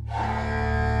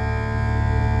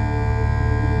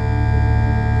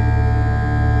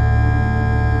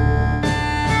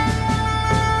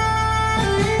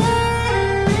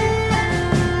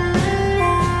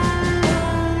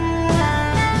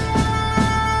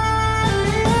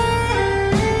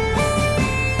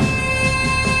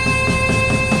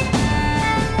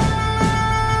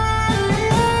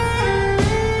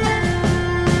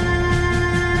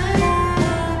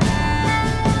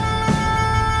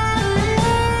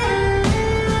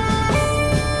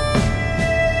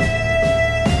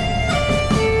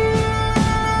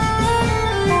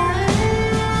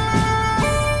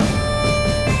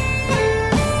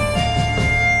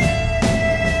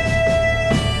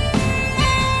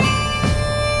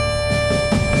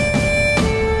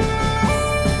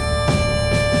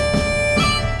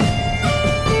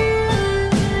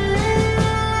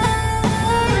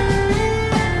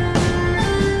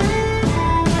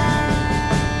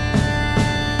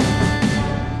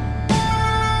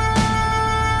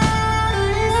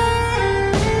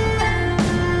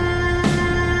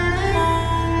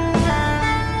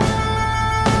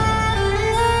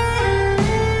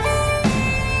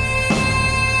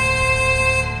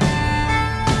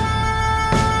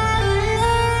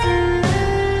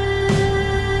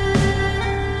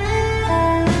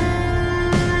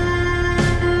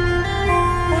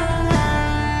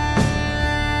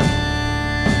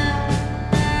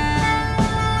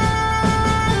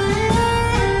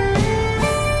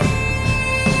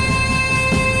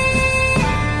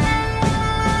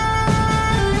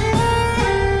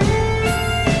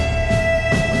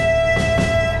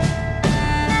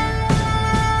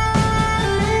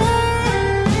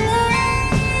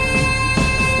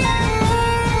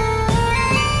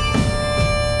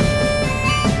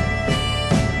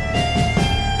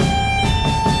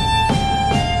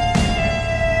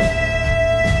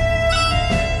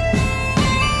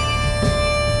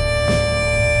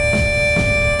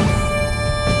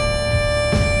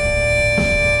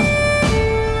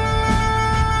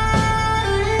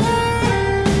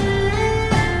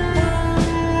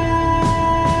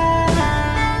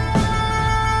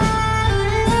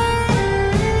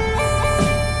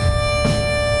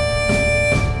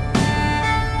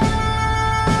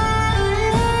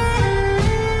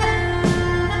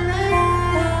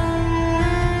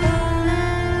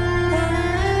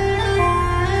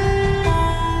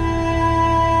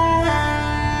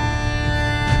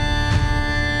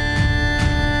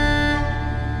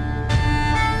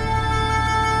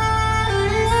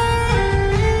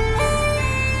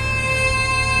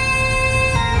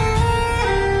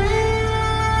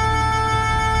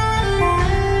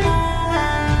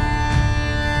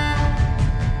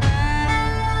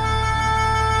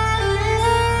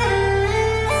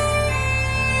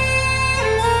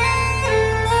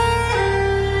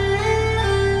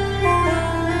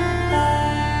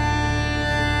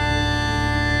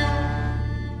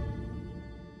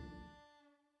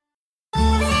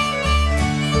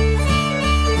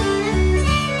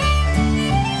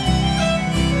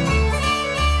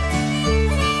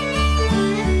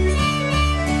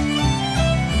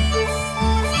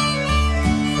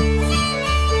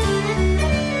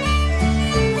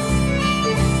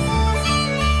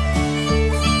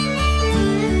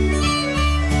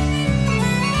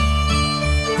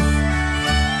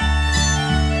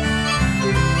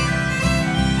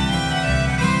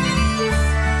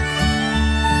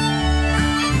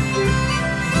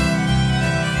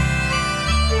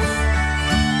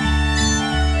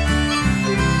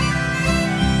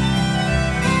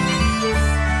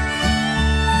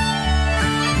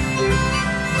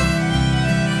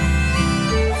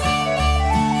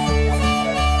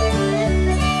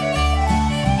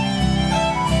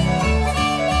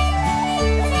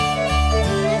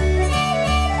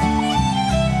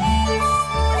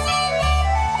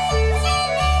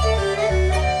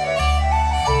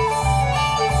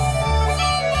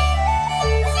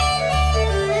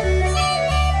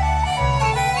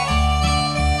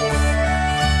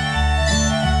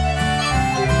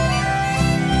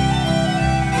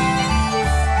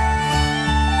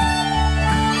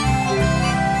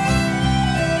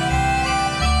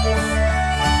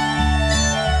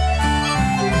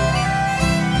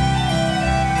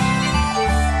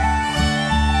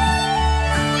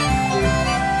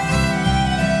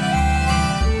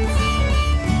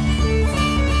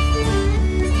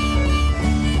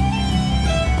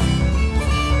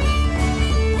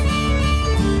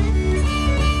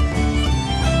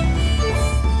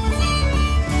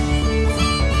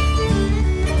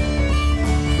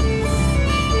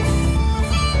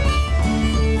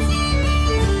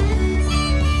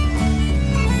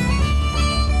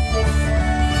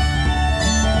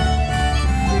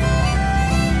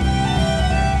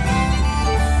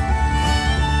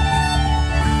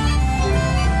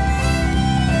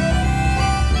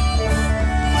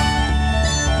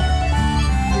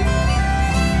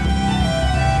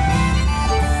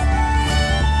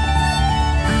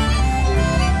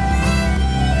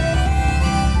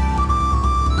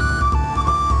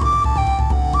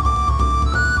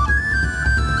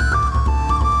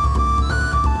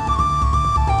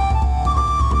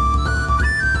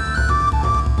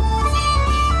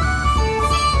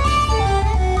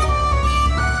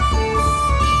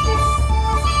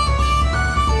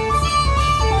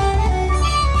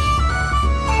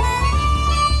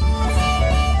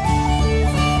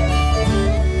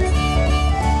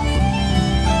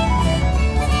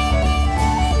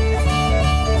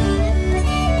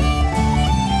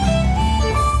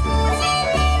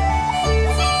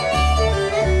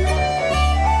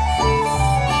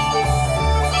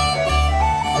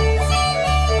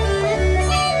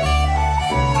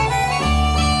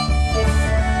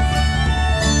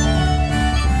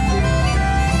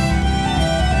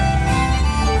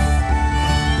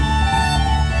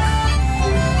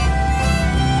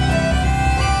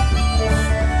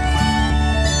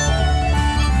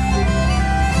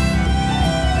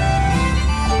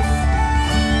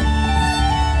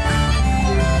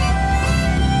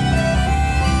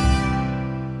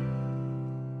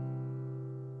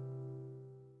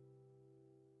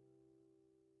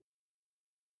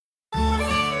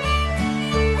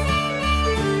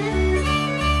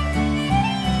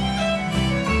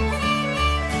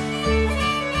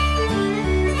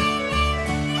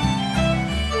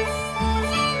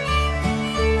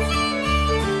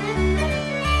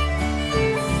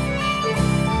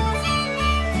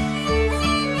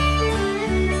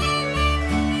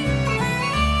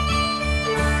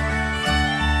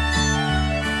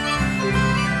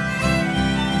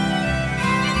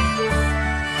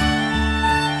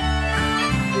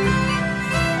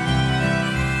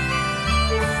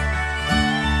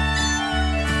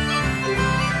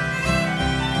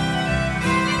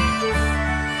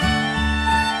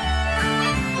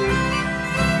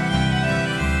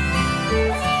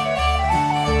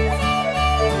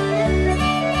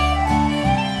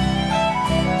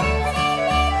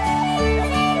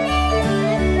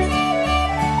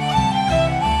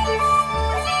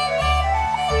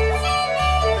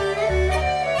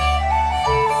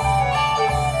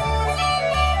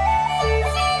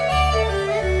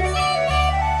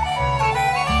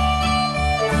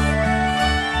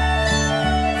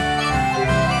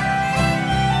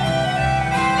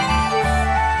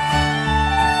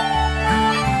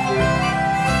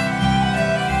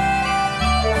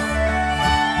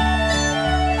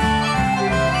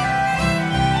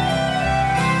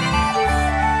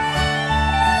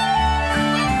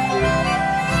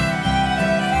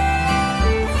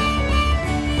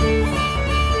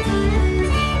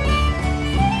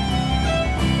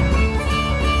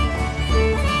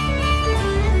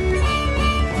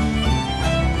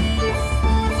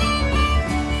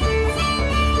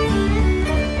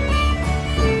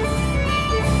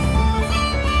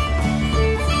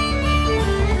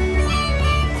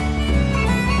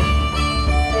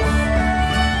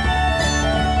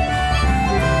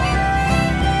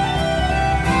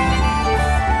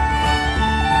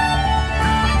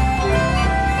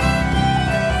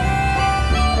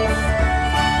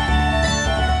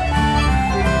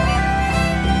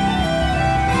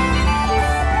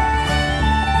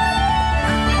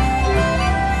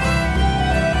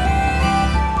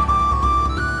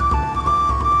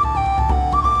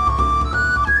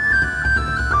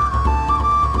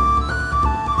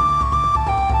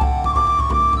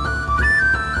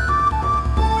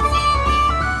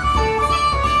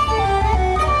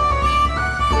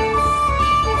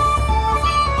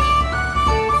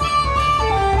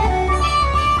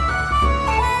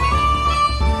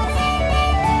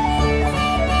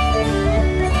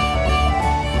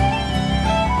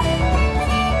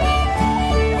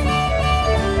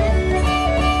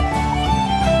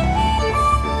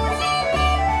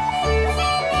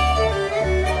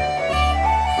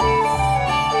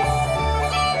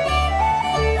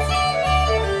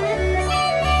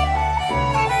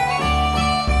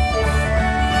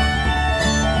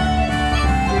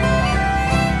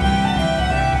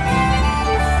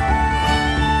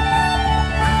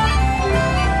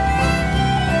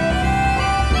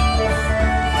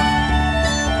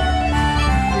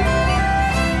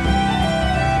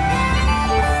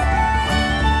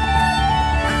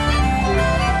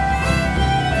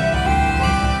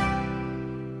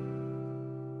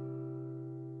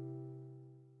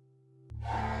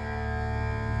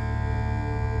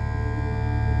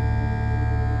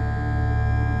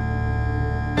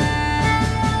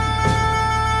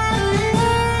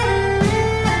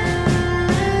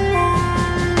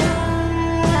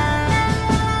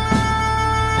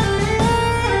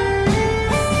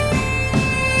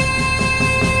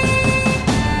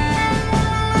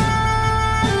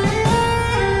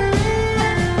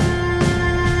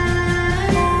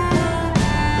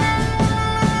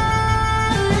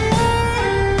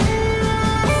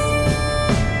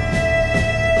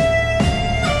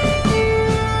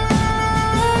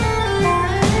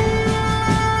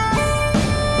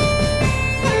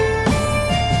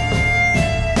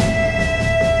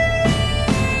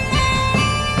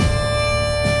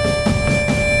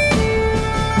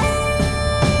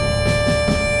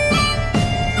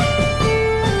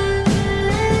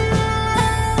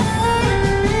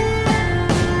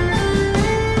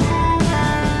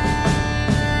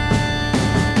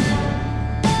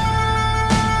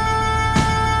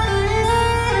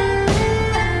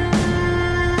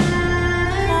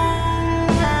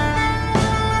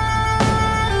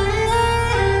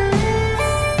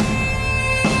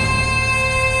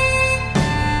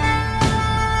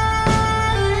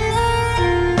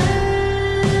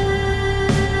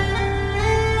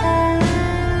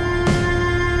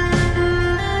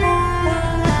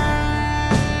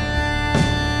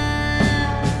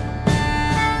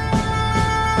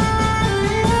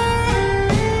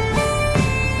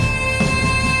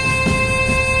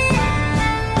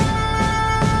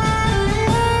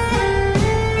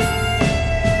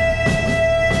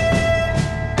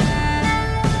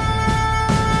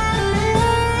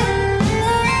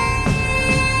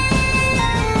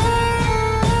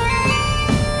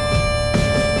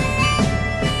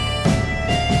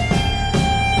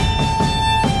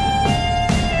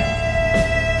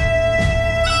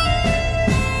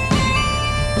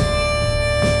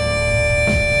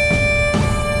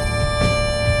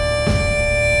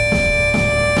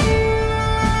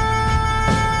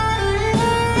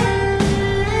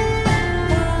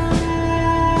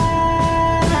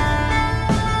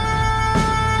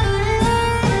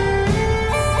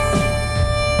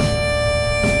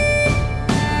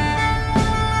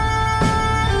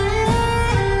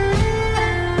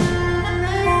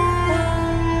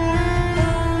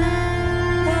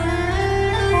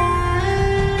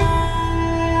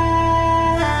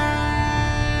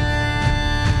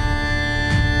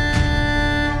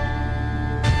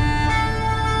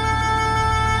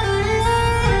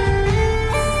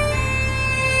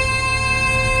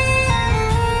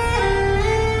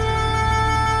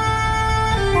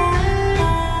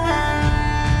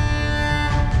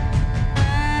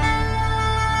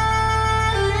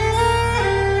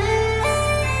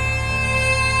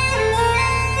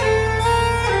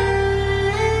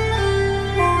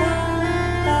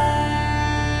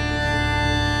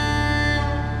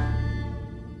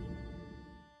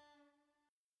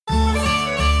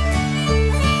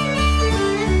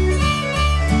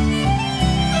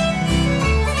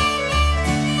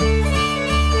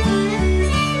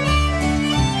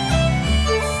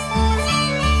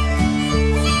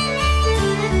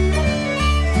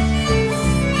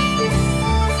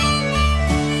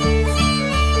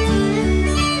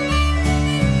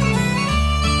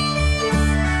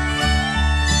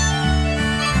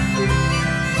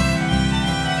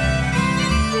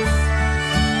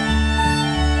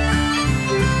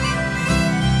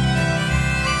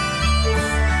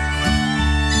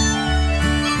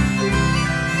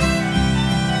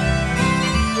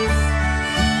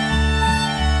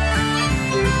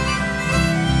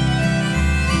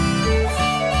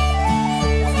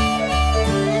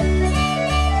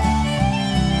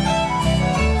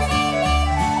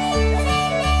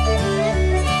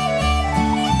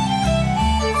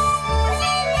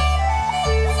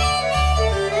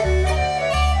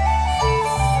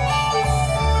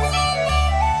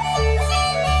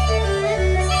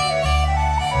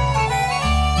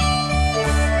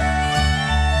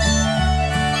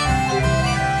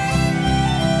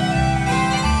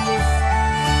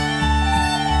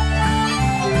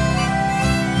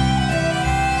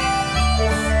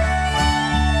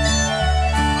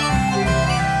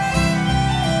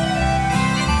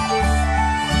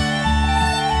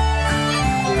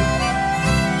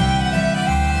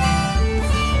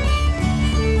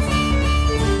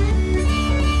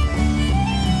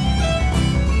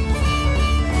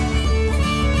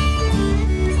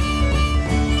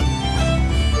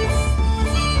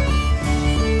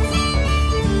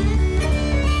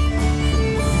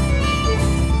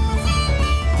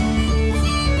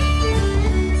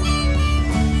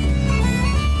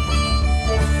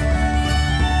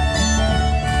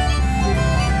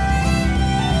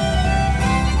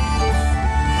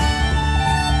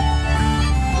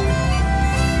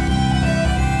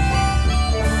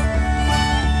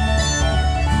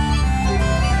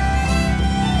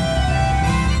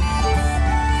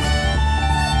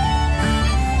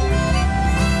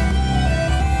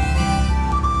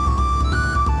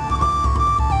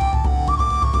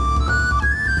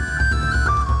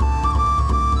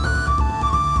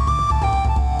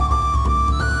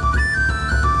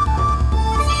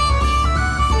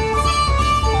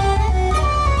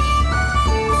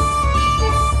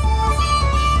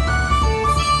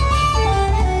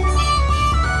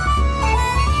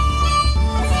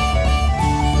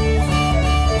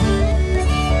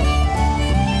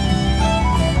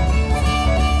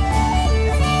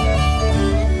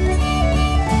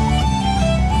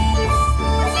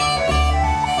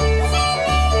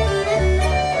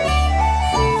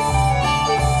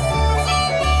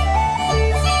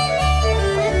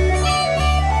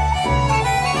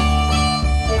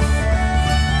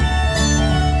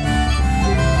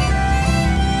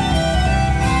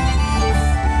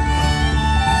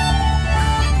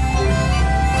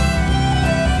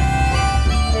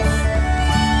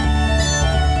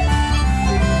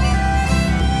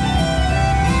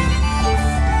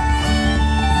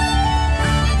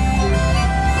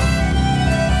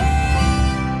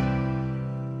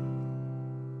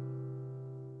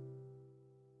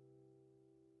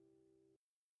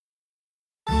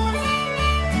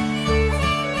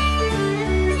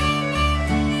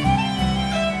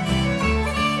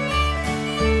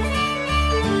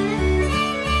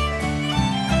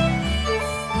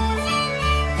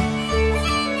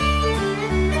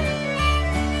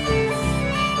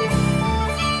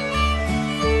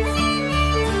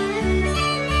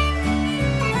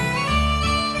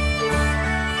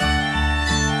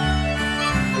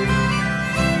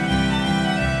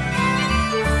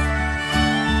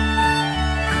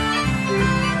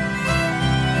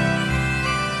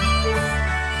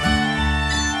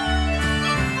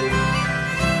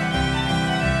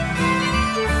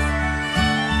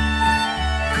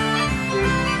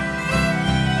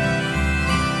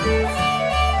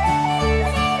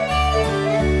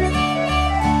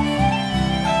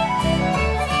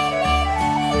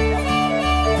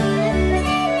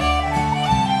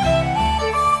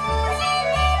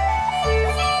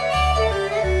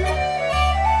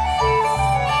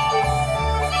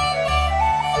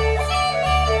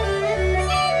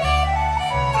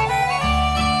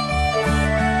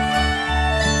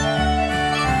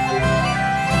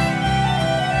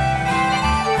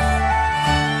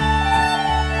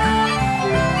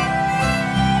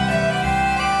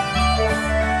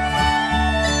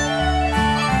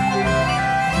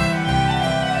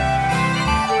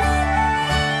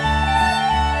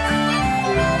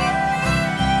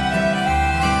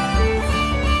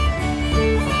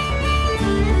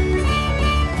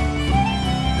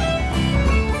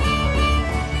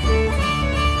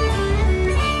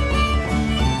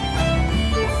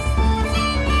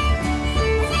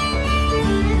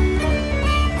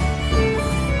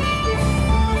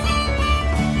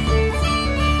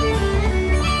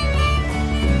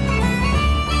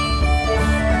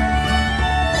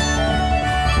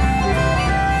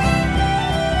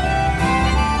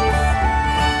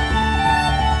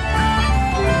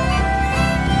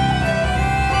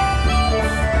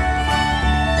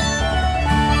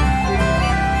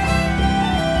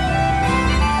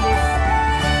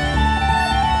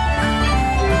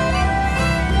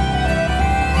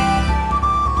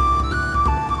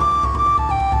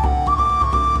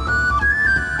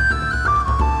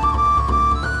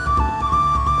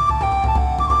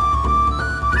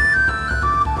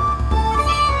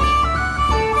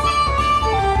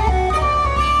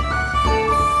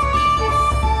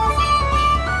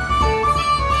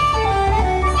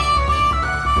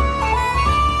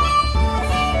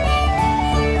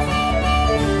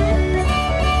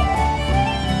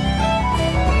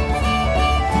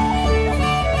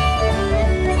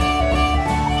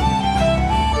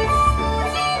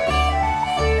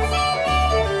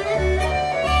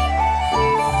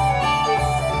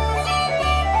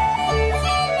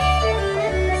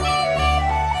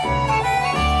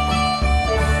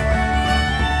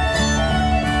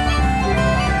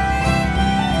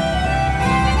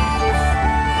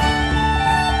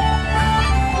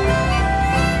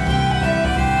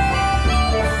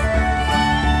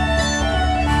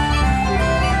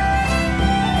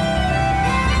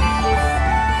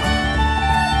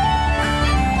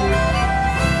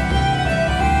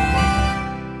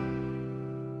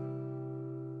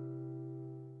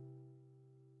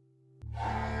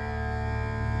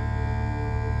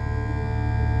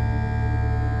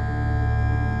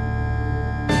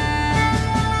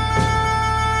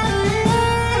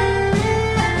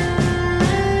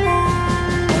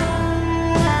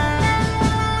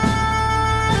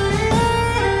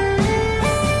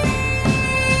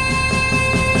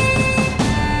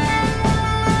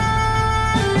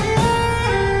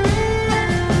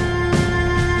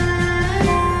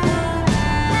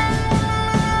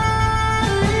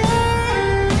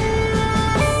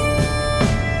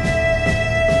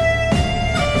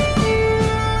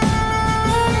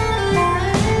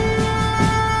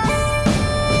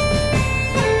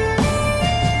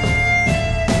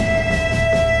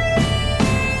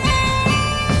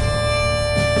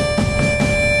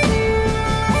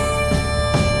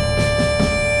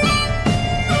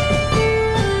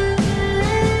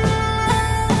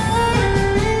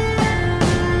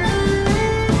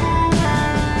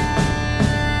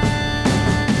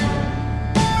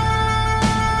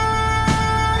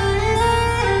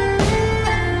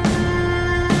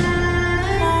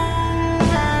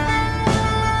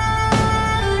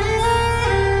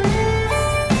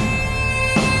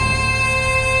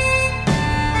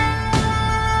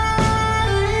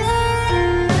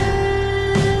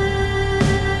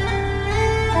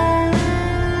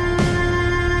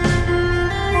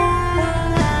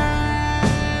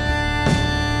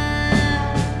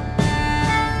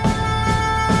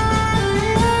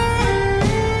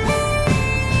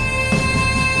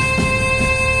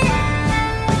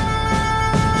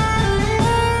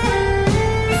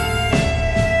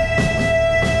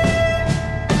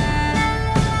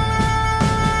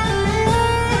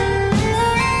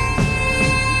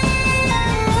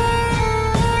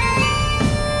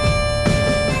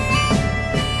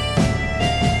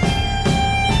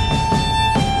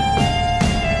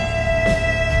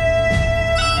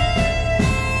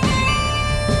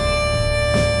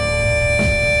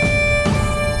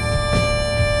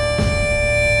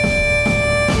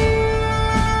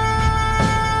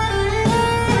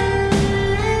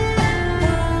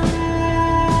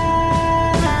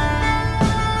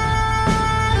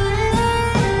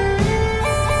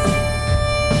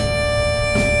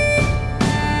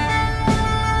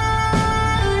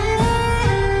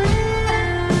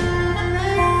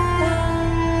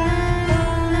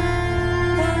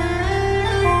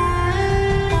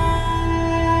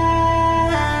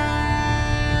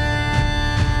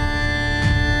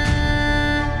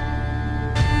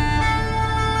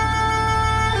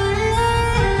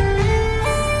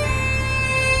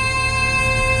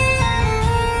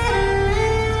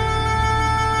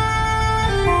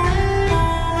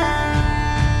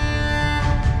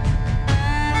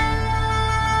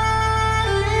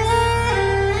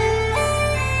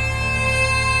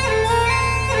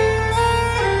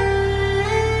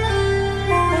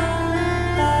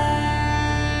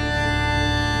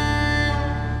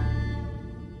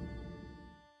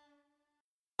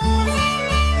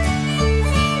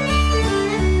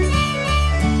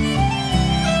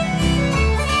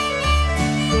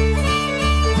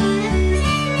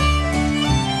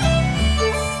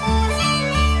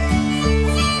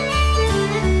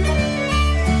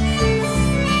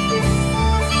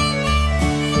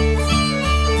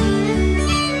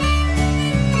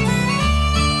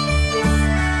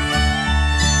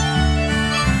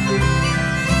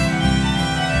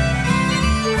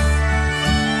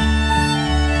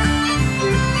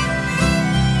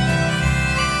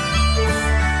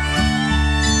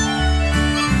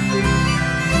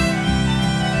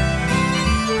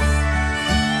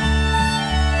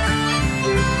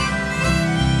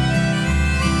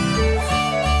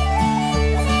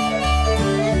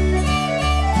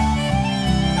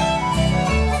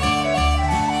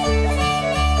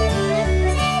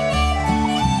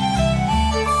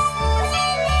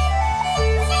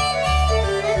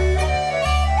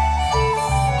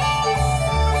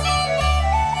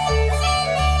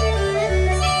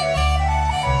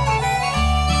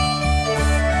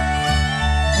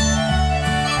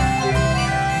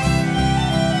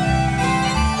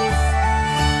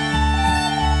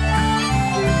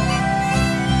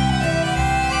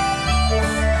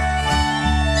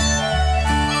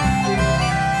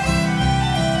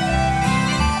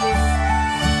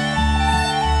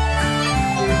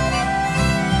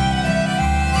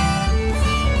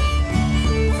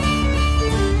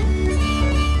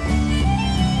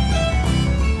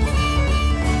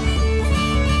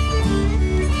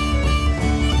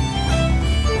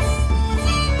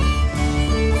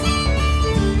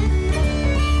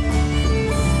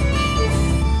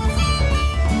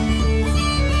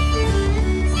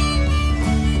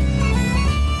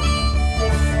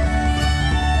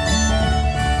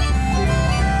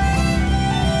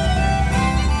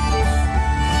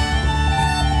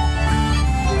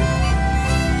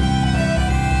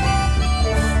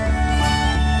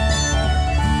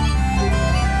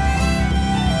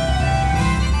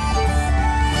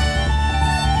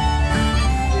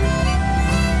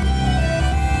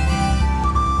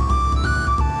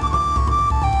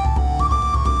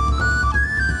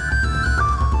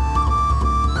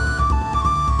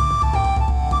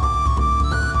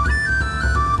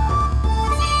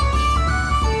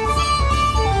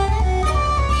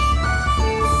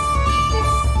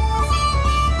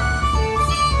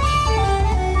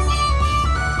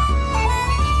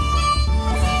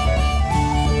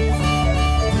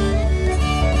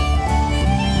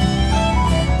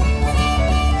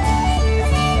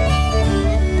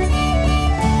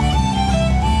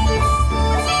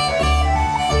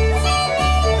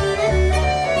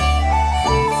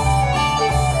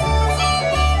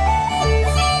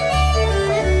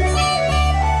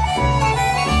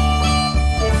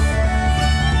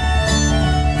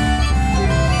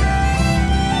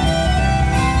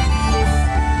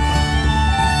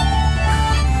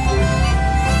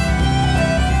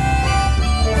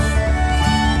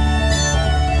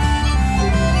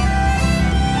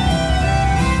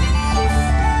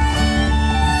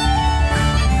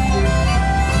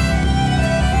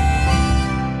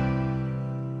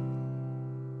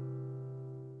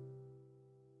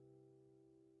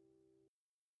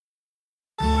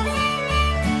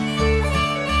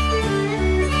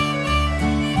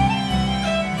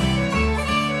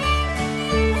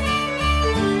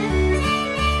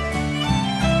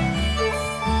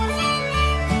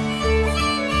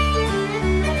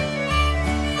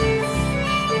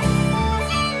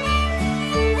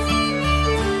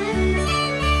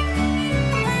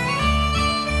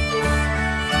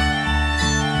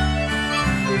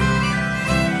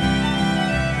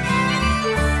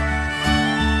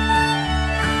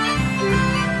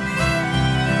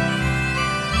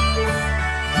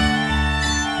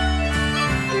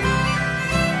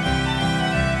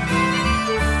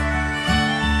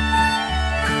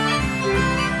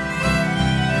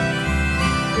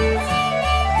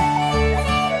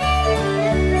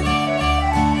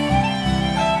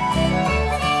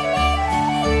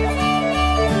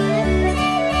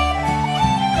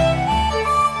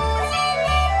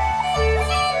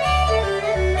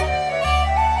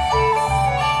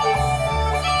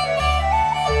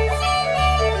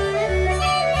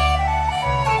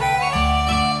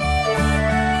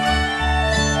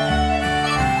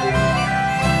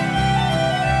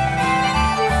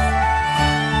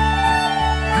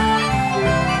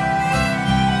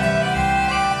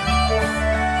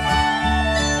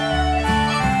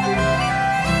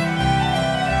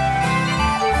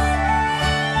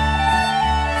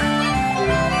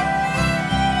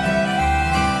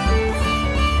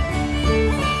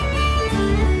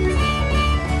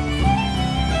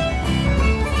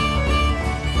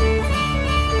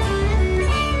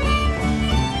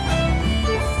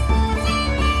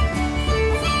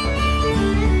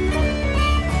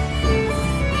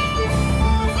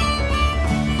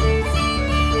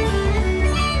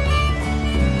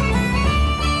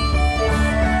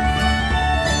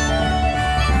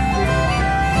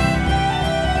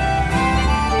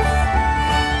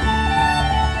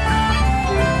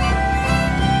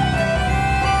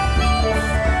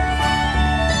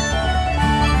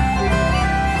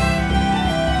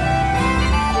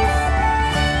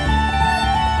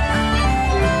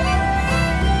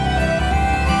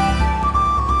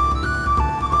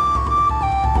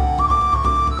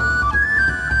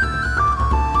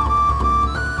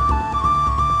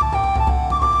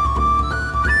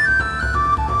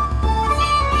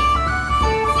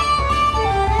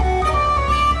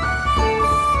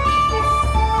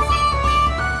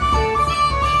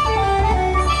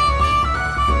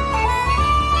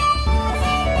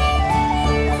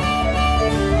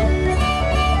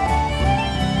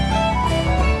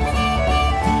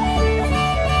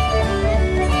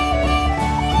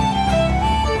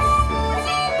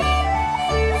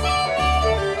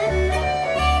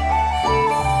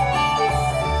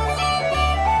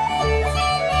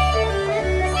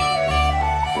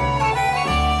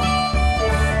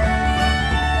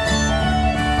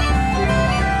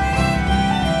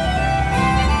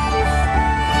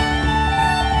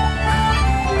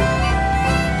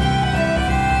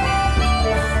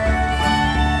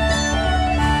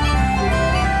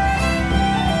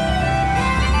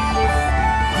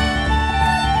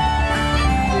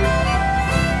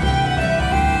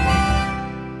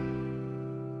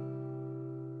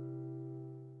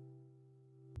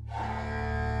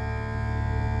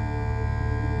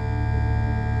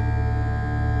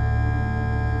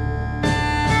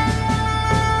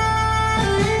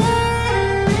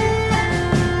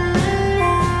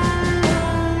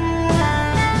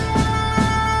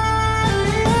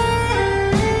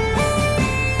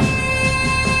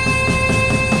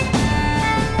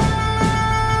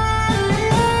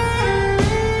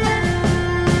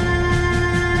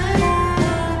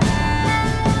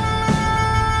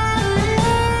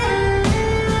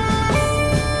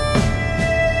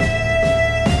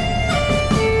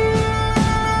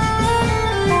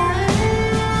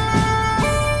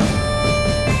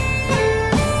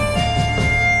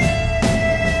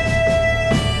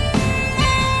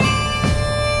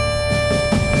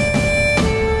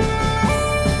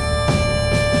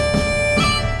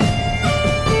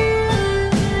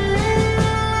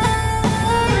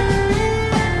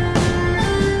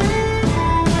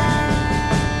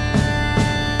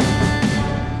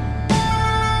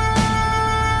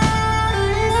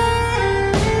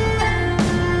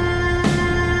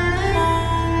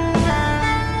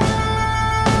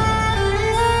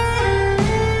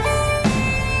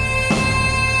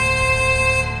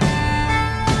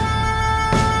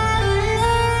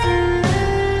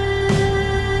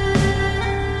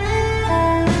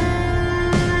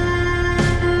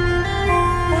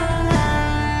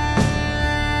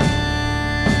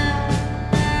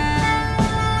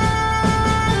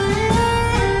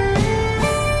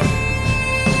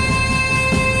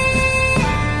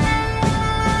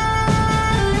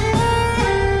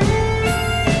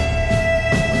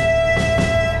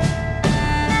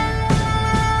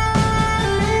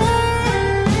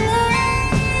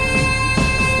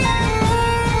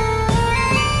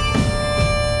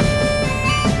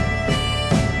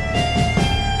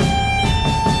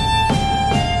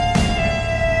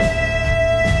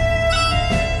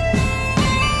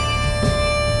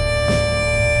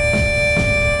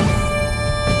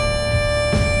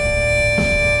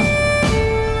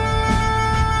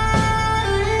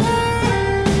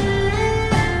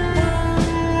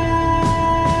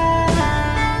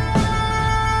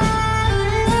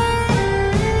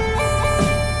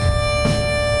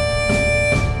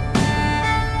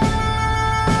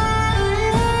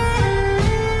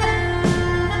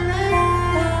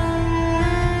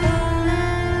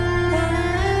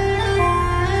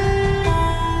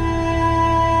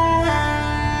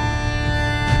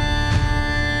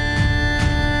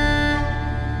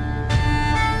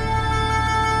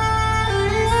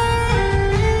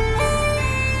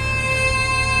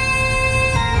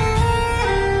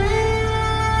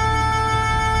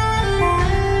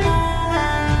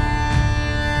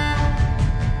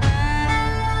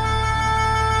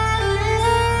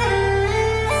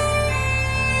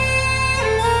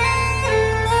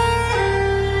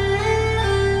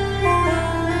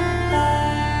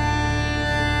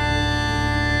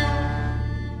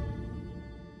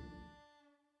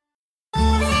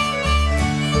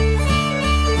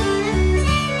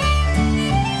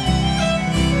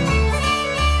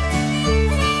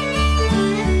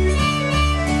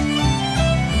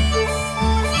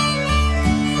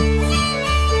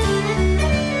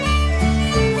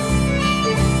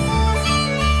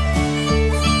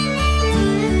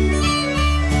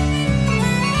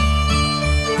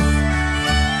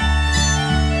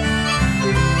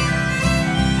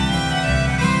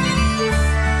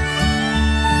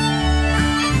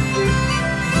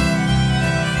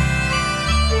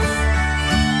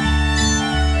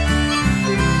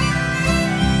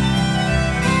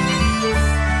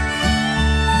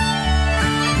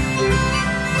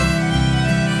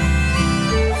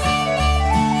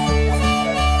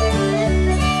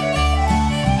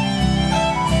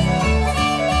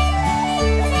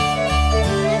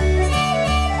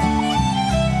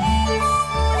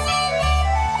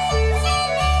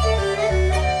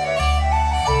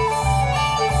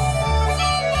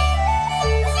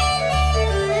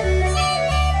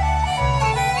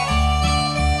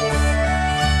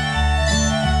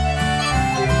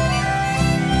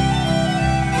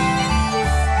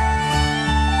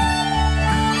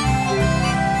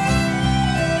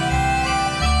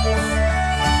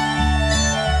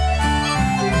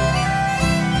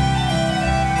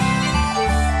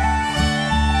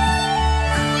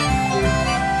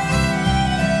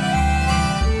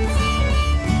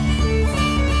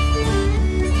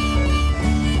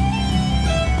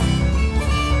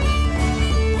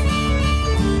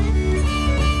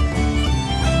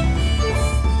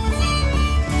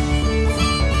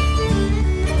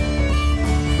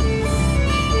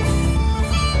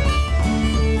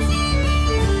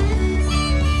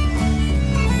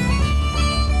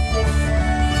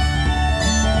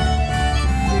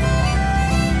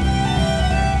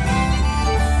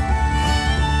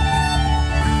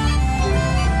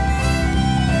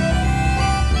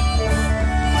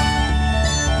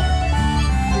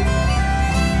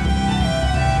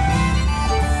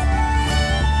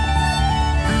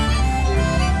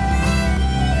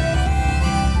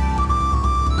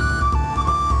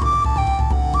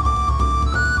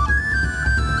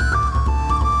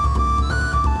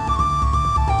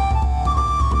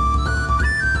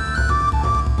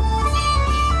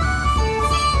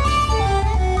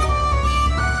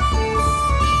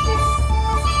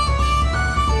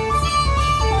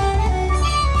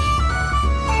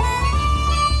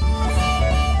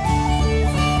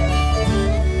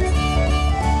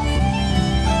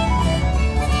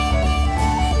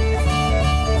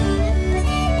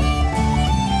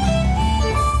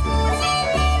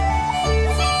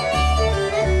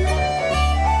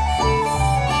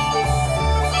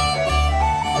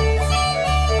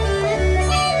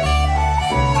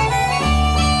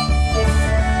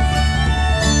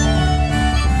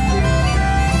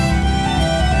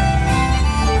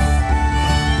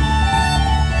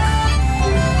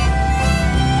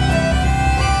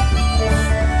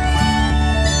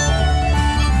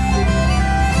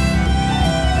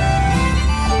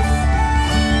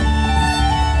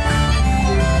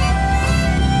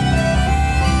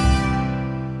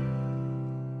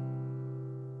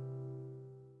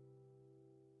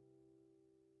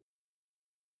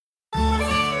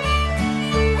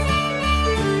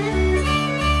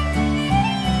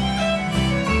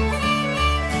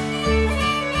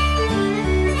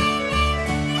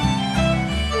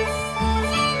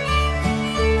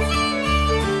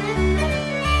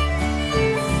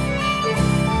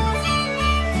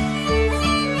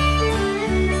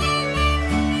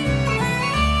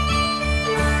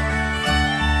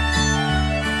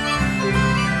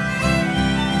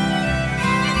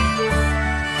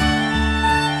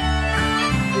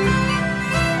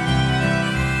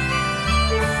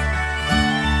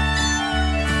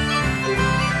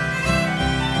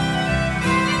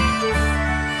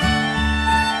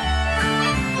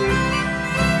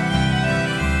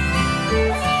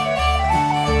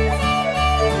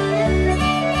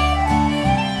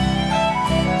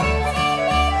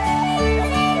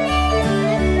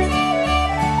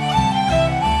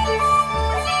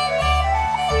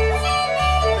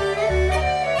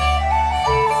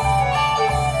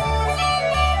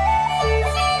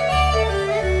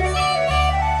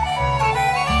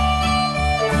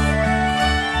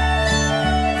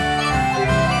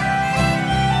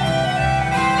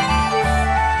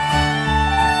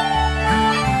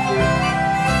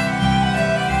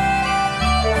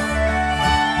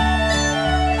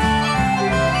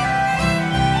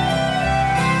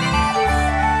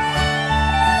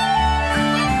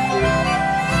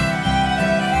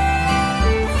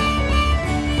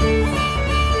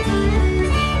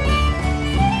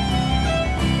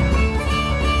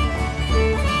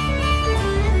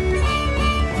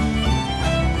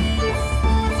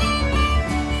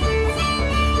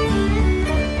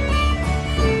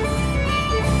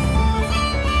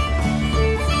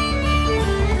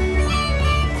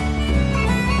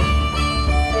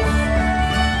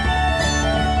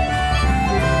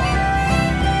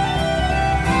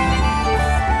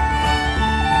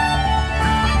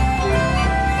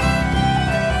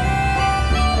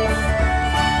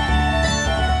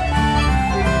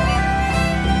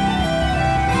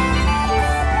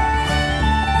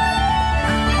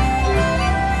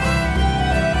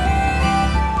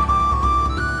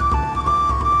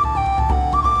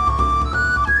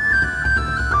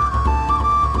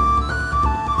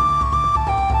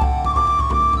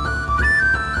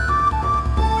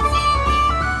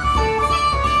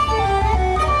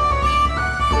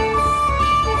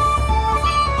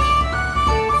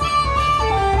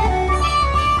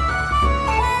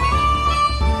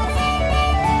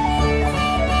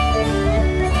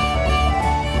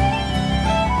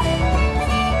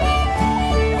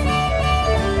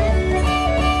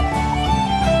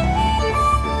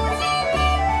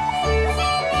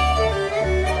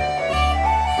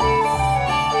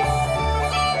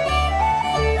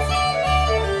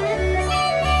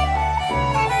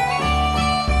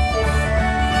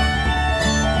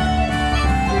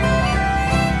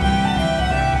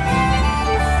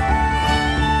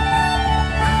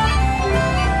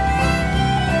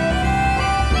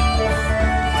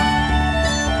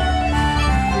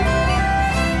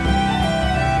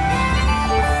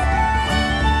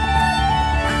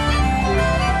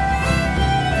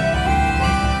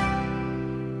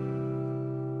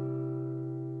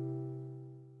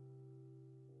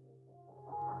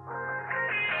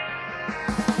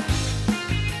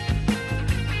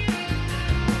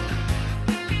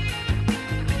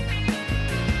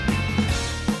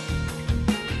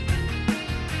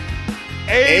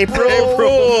 April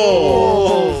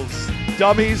Fools.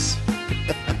 Dummies.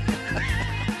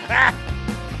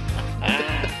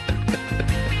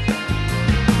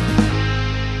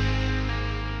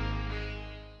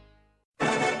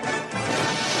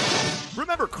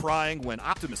 Remember crying when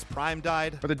Optimus Prime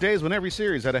died? Or the days when every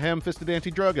series had a ham-fisted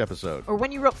anti-drug episode. Or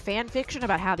when you wrote fan fiction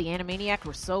about how the Animaniacs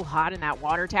were so hot in that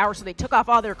water tower, so they took off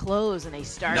all their clothes and they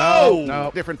started...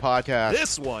 No, different podcast.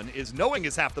 This one is Knowing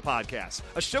is Half the Podcast,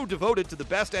 a show devoted to the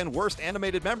best and worst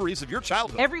animated memories of your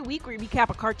childhood. Every week we recap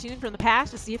a cartoon from the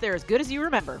past to see if they're as good as you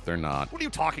remember. They're not. What are you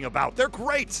talking about? They're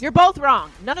great! You're both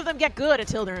wrong. None of them get good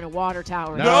until they're in a water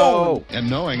tower. No! And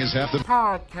knowing is half the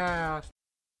Podcast.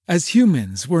 As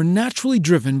humans, we're naturally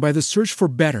driven by the search for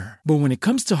better. But when it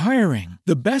comes to hiring,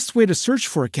 the best way to search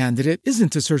for a candidate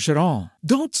isn't to search at all.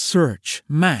 Don't search,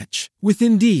 match with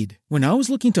Indeed. When I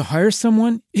was looking to hire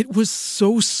someone, it was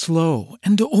so slow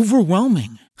and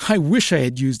overwhelming. I wish I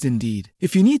had used Indeed.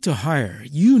 If you need to hire,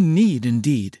 you need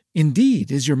Indeed.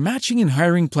 Indeed is your matching and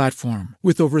hiring platform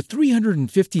with over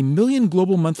 350 million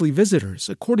global monthly visitors,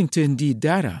 according to Indeed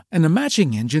data, and a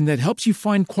matching engine that helps you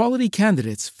find quality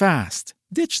candidates fast.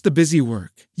 Ditch the busy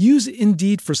work. Use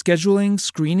Indeed for scheduling,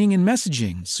 screening, and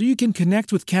messaging so you can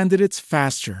connect with candidates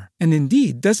faster. And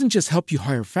Indeed doesn't just help you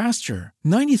hire faster.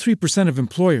 93% of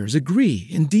employers agree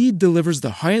Indeed delivers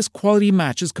the highest quality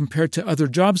matches compared to other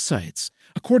job sites,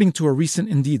 according to a recent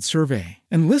Indeed survey.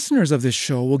 And listeners of this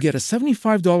show will get a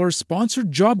 $75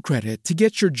 sponsored job credit to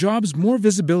get your jobs more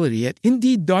visibility at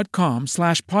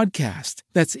Indeed.com/podcast.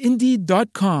 That's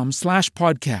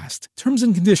Indeed.com/podcast. Terms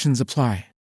and conditions apply.